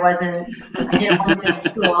fit and I didn't want to go to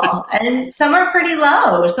school. And some are pretty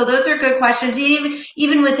low. So those are good questions.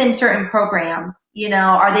 Even within certain programs, you know,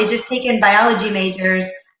 are they just taking biology majors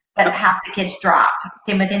that Yep. half the kids drop?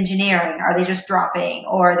 Same with engineering. Are they just dropping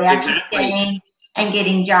or are they actually Exactly. staying and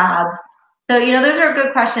getting jobs? So, you know, those are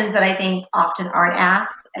good questions that I think often aren't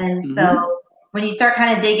asked. And Hmm. so when you start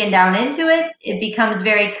kind of digging down into it, it becomes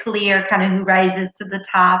very clear kind of who rises to the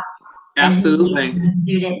top and who meets Absolutely. the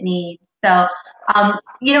student needs. So,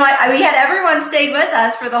 you know, we had everyone stayed with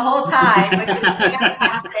us for the whole time, which was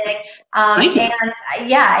fantastic. Thank you. And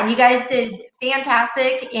yeah, and you guys did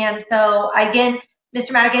fantastic. And so, again,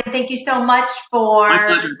 Mr. Madigan, thank you so much My for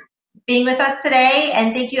pleasure. being with us today.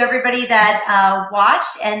 And thank you, everybody that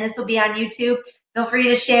watched. And this will be on YouTube. Feel free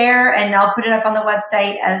to share, and I'll put it up on the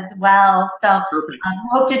website as well. So, Perfect.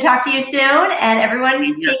 hope to talk to you soon. And everyone,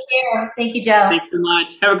 Same take here. care. Thank you, Joe. Thanks so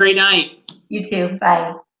much. Have a great night. You too.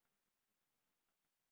 Bye.